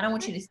 That's it. I don't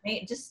want you to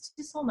stay. Just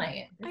hold my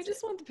hand. I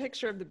just want the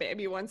picture of the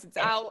baby once it's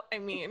out. I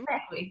mean,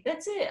 exactly.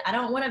 That's it. I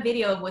don't want a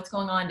video of what's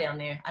going on down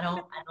there. I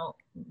don't,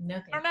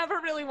 no. I never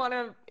really want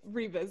to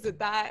revisit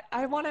that.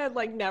 I want to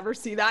like never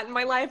see that in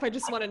my life. I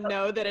just want to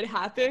know that it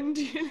happened,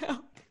 you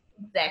know?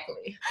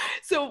 Exactly.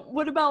 So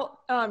what about,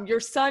 your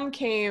son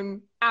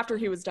came after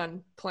he was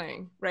done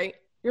playing, right?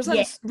 Your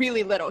son's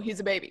really little. He's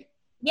a baby.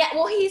 Yeah,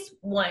 well, he's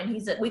one.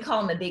 We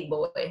call him a big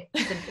boy.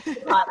 He's a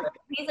toddler.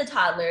 He's a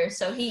toddler,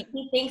 so he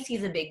thinks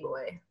he's a big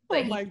boy.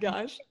 Oh my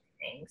gosh.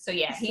 So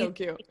yeah, he's so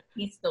cute.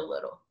 He's still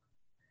little.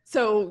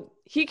 So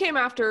he came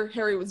after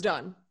Harry was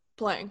done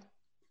playing.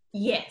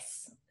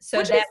 Yes.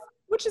 So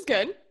which is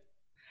good.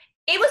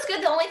 It was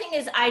good. The only thing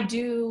is I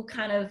do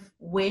kind of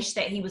wish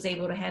that he was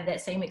able to have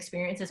that same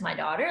experience as my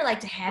daughter, like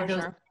to have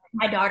those. Sure.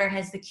 My daughter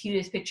has the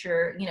cutest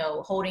picture, you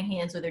know, holding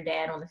hands with her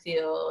dad on the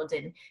field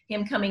and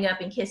him coming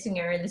up and kissing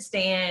her in the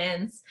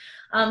stands.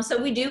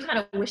 So we do kind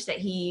of wish that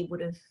he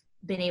would have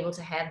been able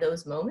to have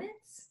those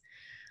moments.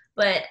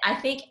 But I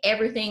think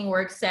everything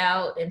works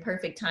out in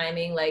perfect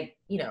timing. Like,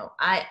 you know,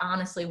 I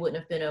honestly wouldn't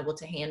have been able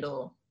to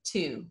handle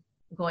two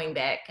going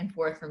back and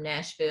forth from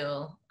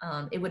Nashville.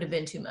 It would have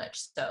been too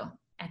much. So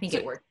I think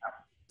it worked out.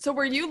 So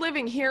were you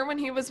living here when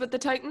he was with the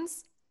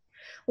Titans?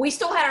 We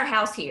still had our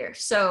house here.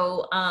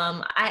 So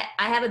I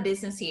have a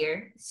business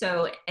here.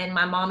 So, and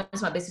my mom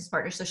is my business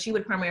partner. So she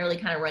would primarily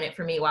kind of run it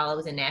for me while I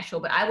was in Nashville,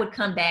 but I would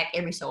come back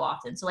every so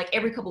often. So like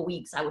every couple of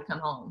weeks I would come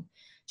home,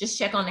 just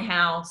check on the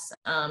house,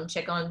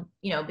 check on,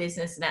 you know,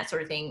 business and that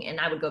sort of thing. And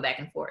I would go back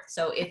and forth.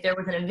 So if there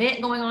was an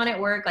event going on at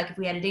work, like if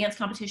we had a dance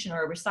competition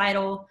or a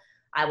recital,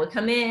 I would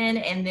come in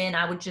and then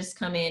I would just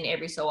come in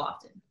every so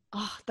often.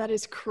 Oh, that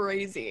is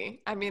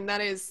crazy. I mean,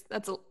 that's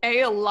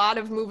a lot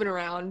of moving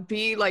around.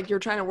 B, like you're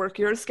trying to work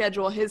your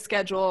schedule, his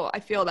schedule.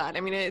 I feel that. I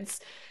mean, it's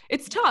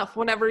tough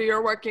whenever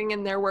you're working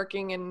and they're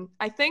working. And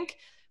I think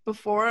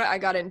before I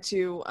got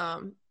into,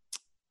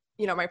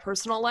 you know, my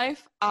personal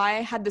life, I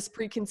had this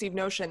preconceived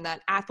notion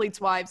that athletes'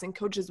 wives and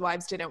coaches'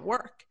 wives didn't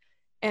work.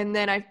 And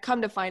then I've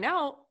come to find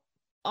out,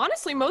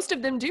 honestly, most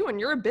of them do. And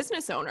you're a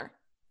business owner.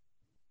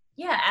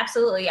 Yeah,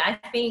 absolutely. I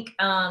think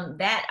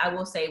that I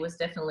will say was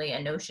definitely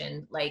a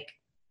notion like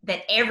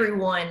that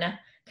everyone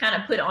kind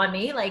of put on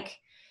me. Like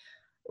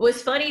it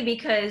was funny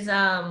because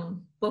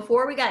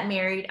before we got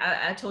married,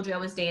 I told you I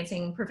was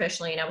dancing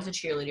professionally and I was a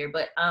cheerleader,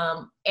 but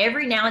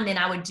every now and then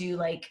I would do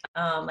like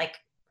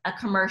a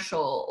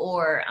commercial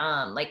or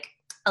like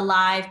a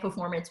live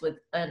performance with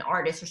an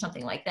artist or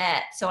something like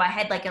that. So I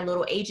had like a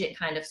little agent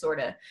kind of sort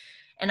of,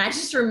 and I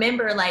just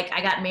remember like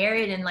I got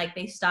married and like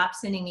they stopped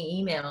sending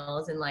me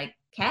emails and like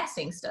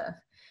casting stuff.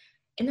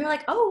 And they're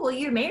like, oh, well,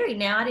 you're married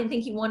now. I didn't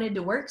think you wanted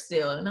to work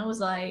still. And I was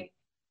like,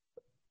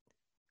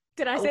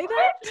 did I say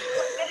that?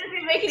 That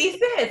doesn't make any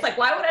sense. Like,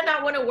 why would I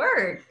not want to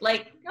work?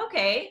 Like,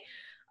 okay.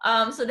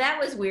 So that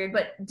was weird,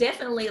 but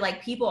definitely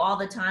like people all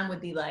the time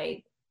would be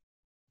like,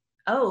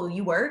 oh,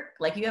 you work?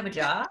 Like you have a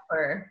job?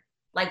 Or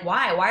like,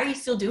 why? Why are you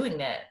still doing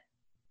that?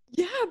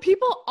 Yeah,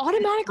 people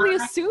automatically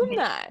assume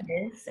that.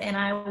 And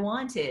I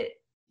want it.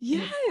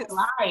 Yes. In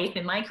my life,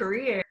 in my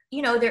career.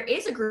 You know, there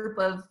is a group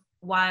of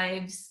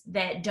wives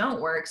that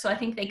don't work. So I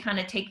think they kind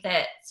of take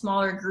that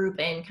smaller group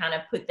and kind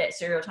of put that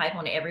stereotype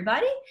on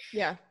everybody.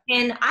 Yeah.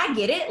 And I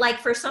get it. Like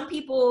for some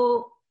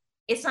people,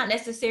 it's not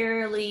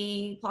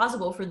necessarily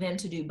plausible for them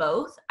to do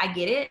both. I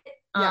get it.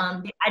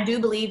 Yeah. I do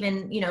believe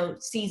in, you know,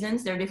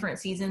 seasons. There are different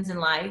seasons in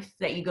life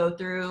that you go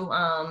through.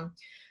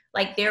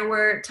 Like there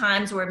were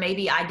times where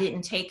maybe I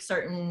didn't take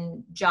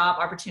certain job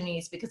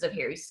opportunities because of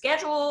Harry's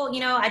schedule. You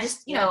know, I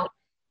just, you know,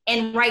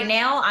 and right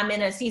now I'm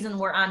in a season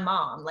where I'm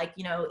mom. Like,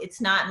 you know, it's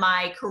not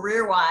my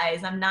career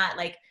wise. I'm not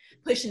like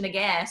pushing the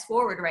gas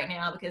forward right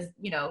now because,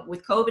 you know,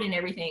 with COVID and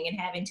everything and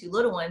having 2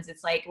 little ones,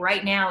 it's like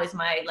right now is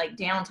my like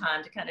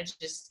downtime to kind of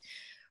just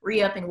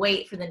re-up and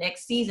wait for the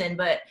next season.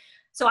 But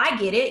so I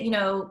get it, you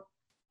know,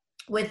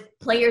 with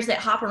players that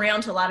hop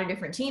around to a lot of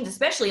different teams,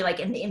 especially like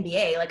in the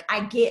NBA, like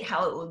I get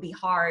how it would be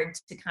hard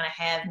to kind of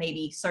have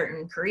maybe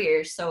certain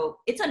careers. So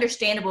it's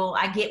understandable.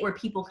 I get where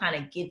people kind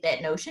of get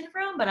that notion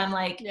from, but I'm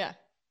like, yeah,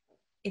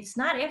 it's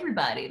not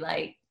everybody.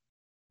 Like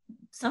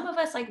some of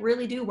us like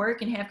really do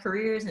work and have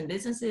careers and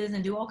businesses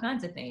and do all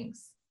kinds of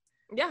things.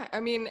 Yeah, I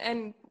mean,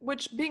 and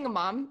which being a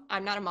mom,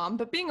 I'm not a mom,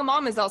 but being a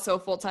mom is also a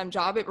full-time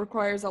job. It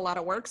requires a lot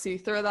of work. So you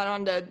throw that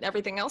onto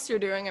everything else you're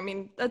doing. I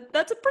mean,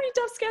 that's a pretty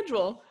tough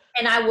schedule.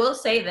 And I will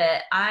say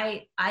that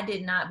I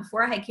did not,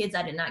 before I had kids,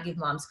 I did not give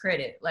moms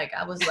credit. Like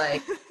I was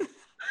like,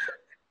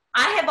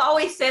 I have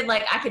always said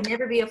like, I could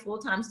never be a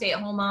full-time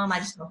stay-at-home mom. I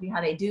just don't see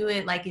how they do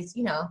it. Like it's,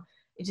 you know,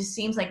 it just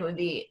seems like it would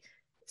be.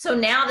 So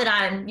now that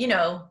I'm, you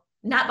know,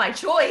 not by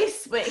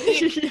choice, but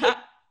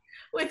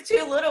with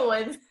 2 little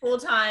ones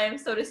full-time,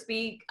 so to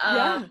speak,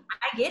 I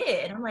get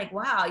it. And I'm like,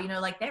 wow, you know,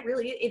 like it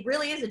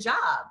really is a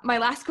job. My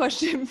last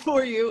question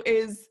for you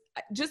is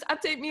just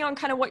update me on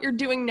kind of what you're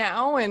doing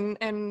now.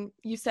 And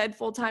you said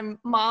full-time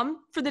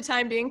mom for the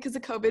time being because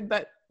of COVID,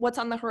 but what's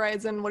on the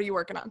horizon? What are you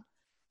working on?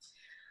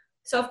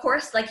 So of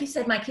course, like you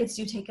said, my kids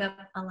do take up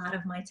a lot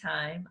of my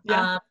time.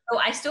 Yeah. So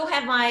I still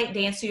have my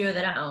dance studio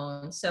that I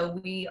own. So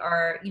we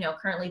are, you know,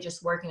 currently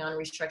just working on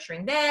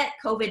restructuring that.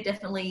 COVID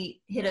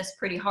definitely hit us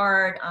pretty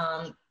hard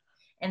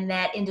in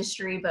that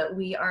industry, but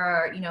we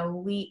are, you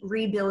know,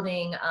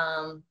 rebuilding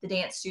the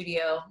dance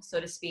studio,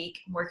 so to speak,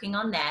 working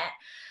on that.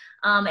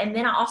 And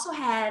then I also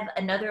have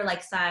another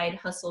like side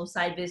hustle,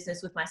 side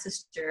business with my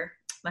sister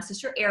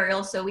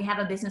Ariel. So we have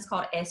a business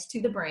called S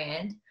to the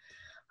Brand.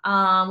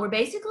 We're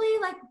basically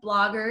like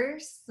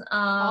bloggers.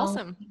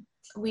 Awesome.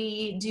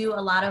 We do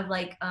a lot of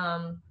like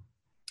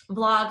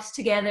vlogs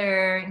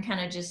together and kind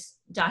of just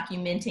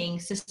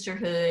documenting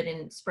sisterhood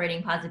and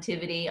spreading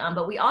positivity.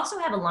 But we also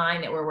have a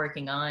line that we're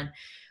working on.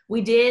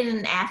 We did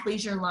an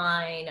athleisure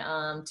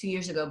line 2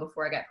 years ago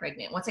before I got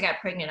pregnant. Once I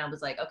got pregnant, I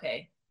was like,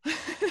 okay,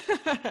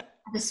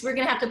 we're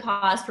gonna have to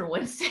pause for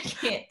 1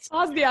 second.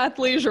 Pause the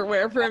athleisure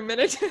wear for a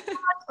minute. Pause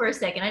for a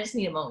second. I just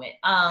need a moment.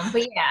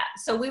 But yeah,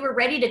 so we were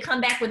ready to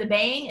come back with a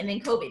bang, and then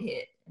COVID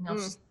hit. And I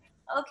was just,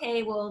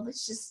 okay, well,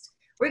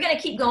 we're gonna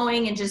keep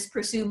going and just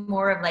pursue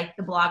more of like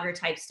the blogger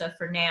type stuff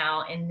for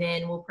now, and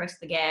then we'll press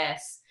the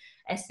gas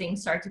as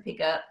things start to pick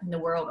up and the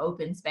world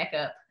opens back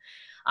up.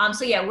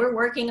 So yeah, we're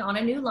working on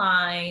a new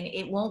line.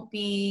 It won't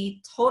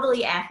be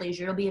totally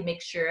athleisure. It'll be a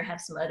mixture, have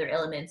some other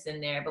elements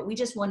in there, but we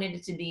just wanted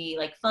it to be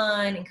like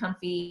fun and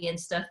comfy and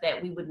stuff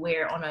that we would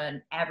wear on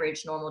an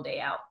average normal day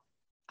out.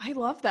 I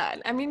love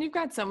that. I mean, you've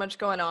got so much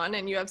going on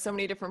and you have so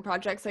many different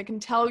projects. I can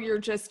tell you're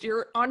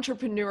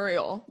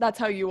entrepreneurial. That's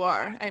how you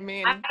are. I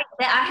mean, I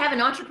have an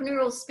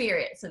entrepreneurial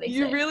spirit. So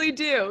you really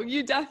do.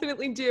 You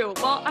definitely do.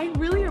 Well, I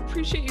really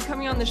appreciate you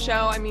coming on the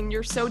show. I mean,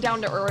 you're so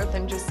down to earth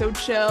and just so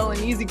chill and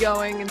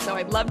easygoing. And so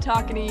I love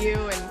talking to you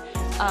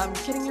and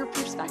getting your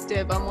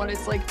perspective on what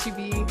it's like to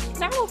be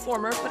not a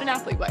former, but an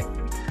athlete way.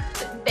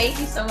 Thank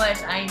you so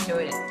much. I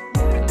enjoyed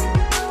it.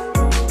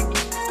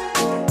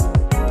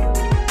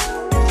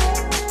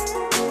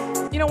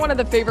 You know, one of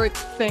the favorite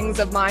things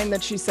of mine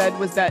that she said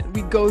was that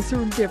we go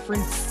through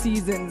different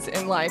seasons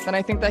in life. And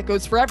I think that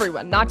goes for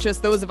everyone, not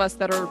just those of us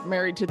that are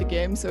married to the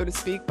game, so to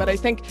speak. But I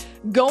think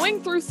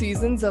going through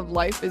seasons of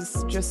life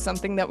is just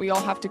something that we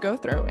all have to go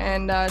through.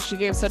 And she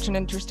gave such an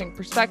interesting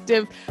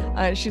perspective.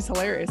 She's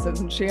hilarious,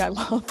 isn't she? I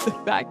love the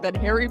fact that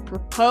Harry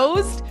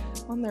proposed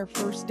on their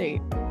first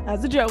date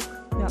as a joke.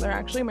 Now they're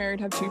actually married,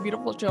 have 2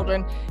 beautiful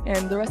children,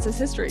 and the rest is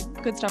history.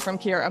 Good stuff from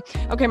Kierra.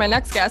 Okay, my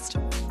next guest.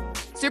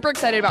 Super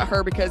excited about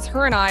her because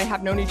her and I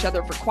have known each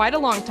other for quite a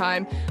long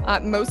time,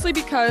 mostly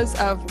because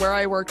of where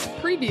I worked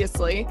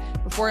previously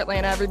before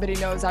Atlanta, everybody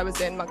knows I was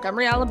in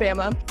Montgomery,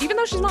 Alabama. Even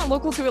though she's not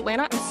local to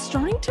Atlanta, I'm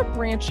starting to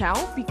branch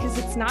out because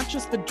it's not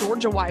just the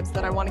Georgia wives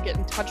that I want to get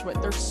in touch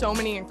with. There's so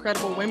many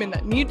incredible women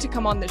that need to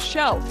come on this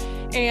show.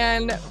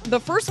 And the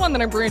first one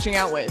that I'm branching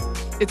out with,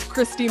 it's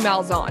Christy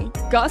Malzahn,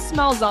 Gus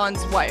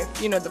Malzahn's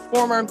wife, you know, the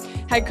former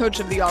head coach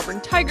of the Auburn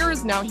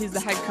Tigers. Now he's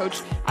the head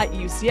coach at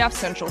UCF,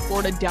 Central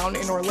Florida, down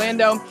in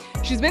Orlando.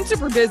 She's been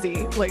super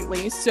busy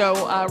lately,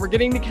 so we're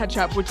getting to catch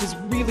up, which is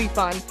really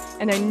fun.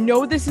 And I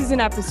know this is an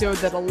episode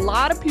that a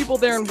lot of people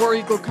there in War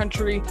Eagle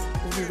country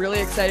will be really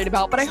excited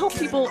about, but I hope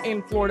people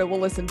in Florida will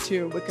listen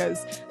too,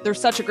 because they're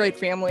such a great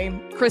family.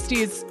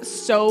 Christy is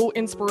so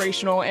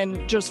inspirational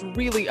and just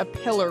really a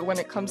pillar when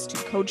it comes to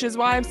coaches'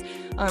 wives.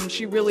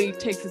 She really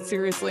takes it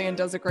seriously and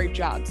does a great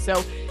job.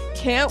 So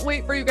can't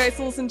wait for you guys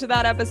to listen to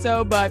that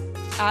episode. But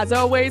as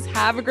always,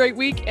 have a great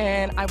week,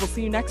 and I will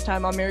see you next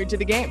time on Married to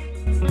the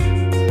Game.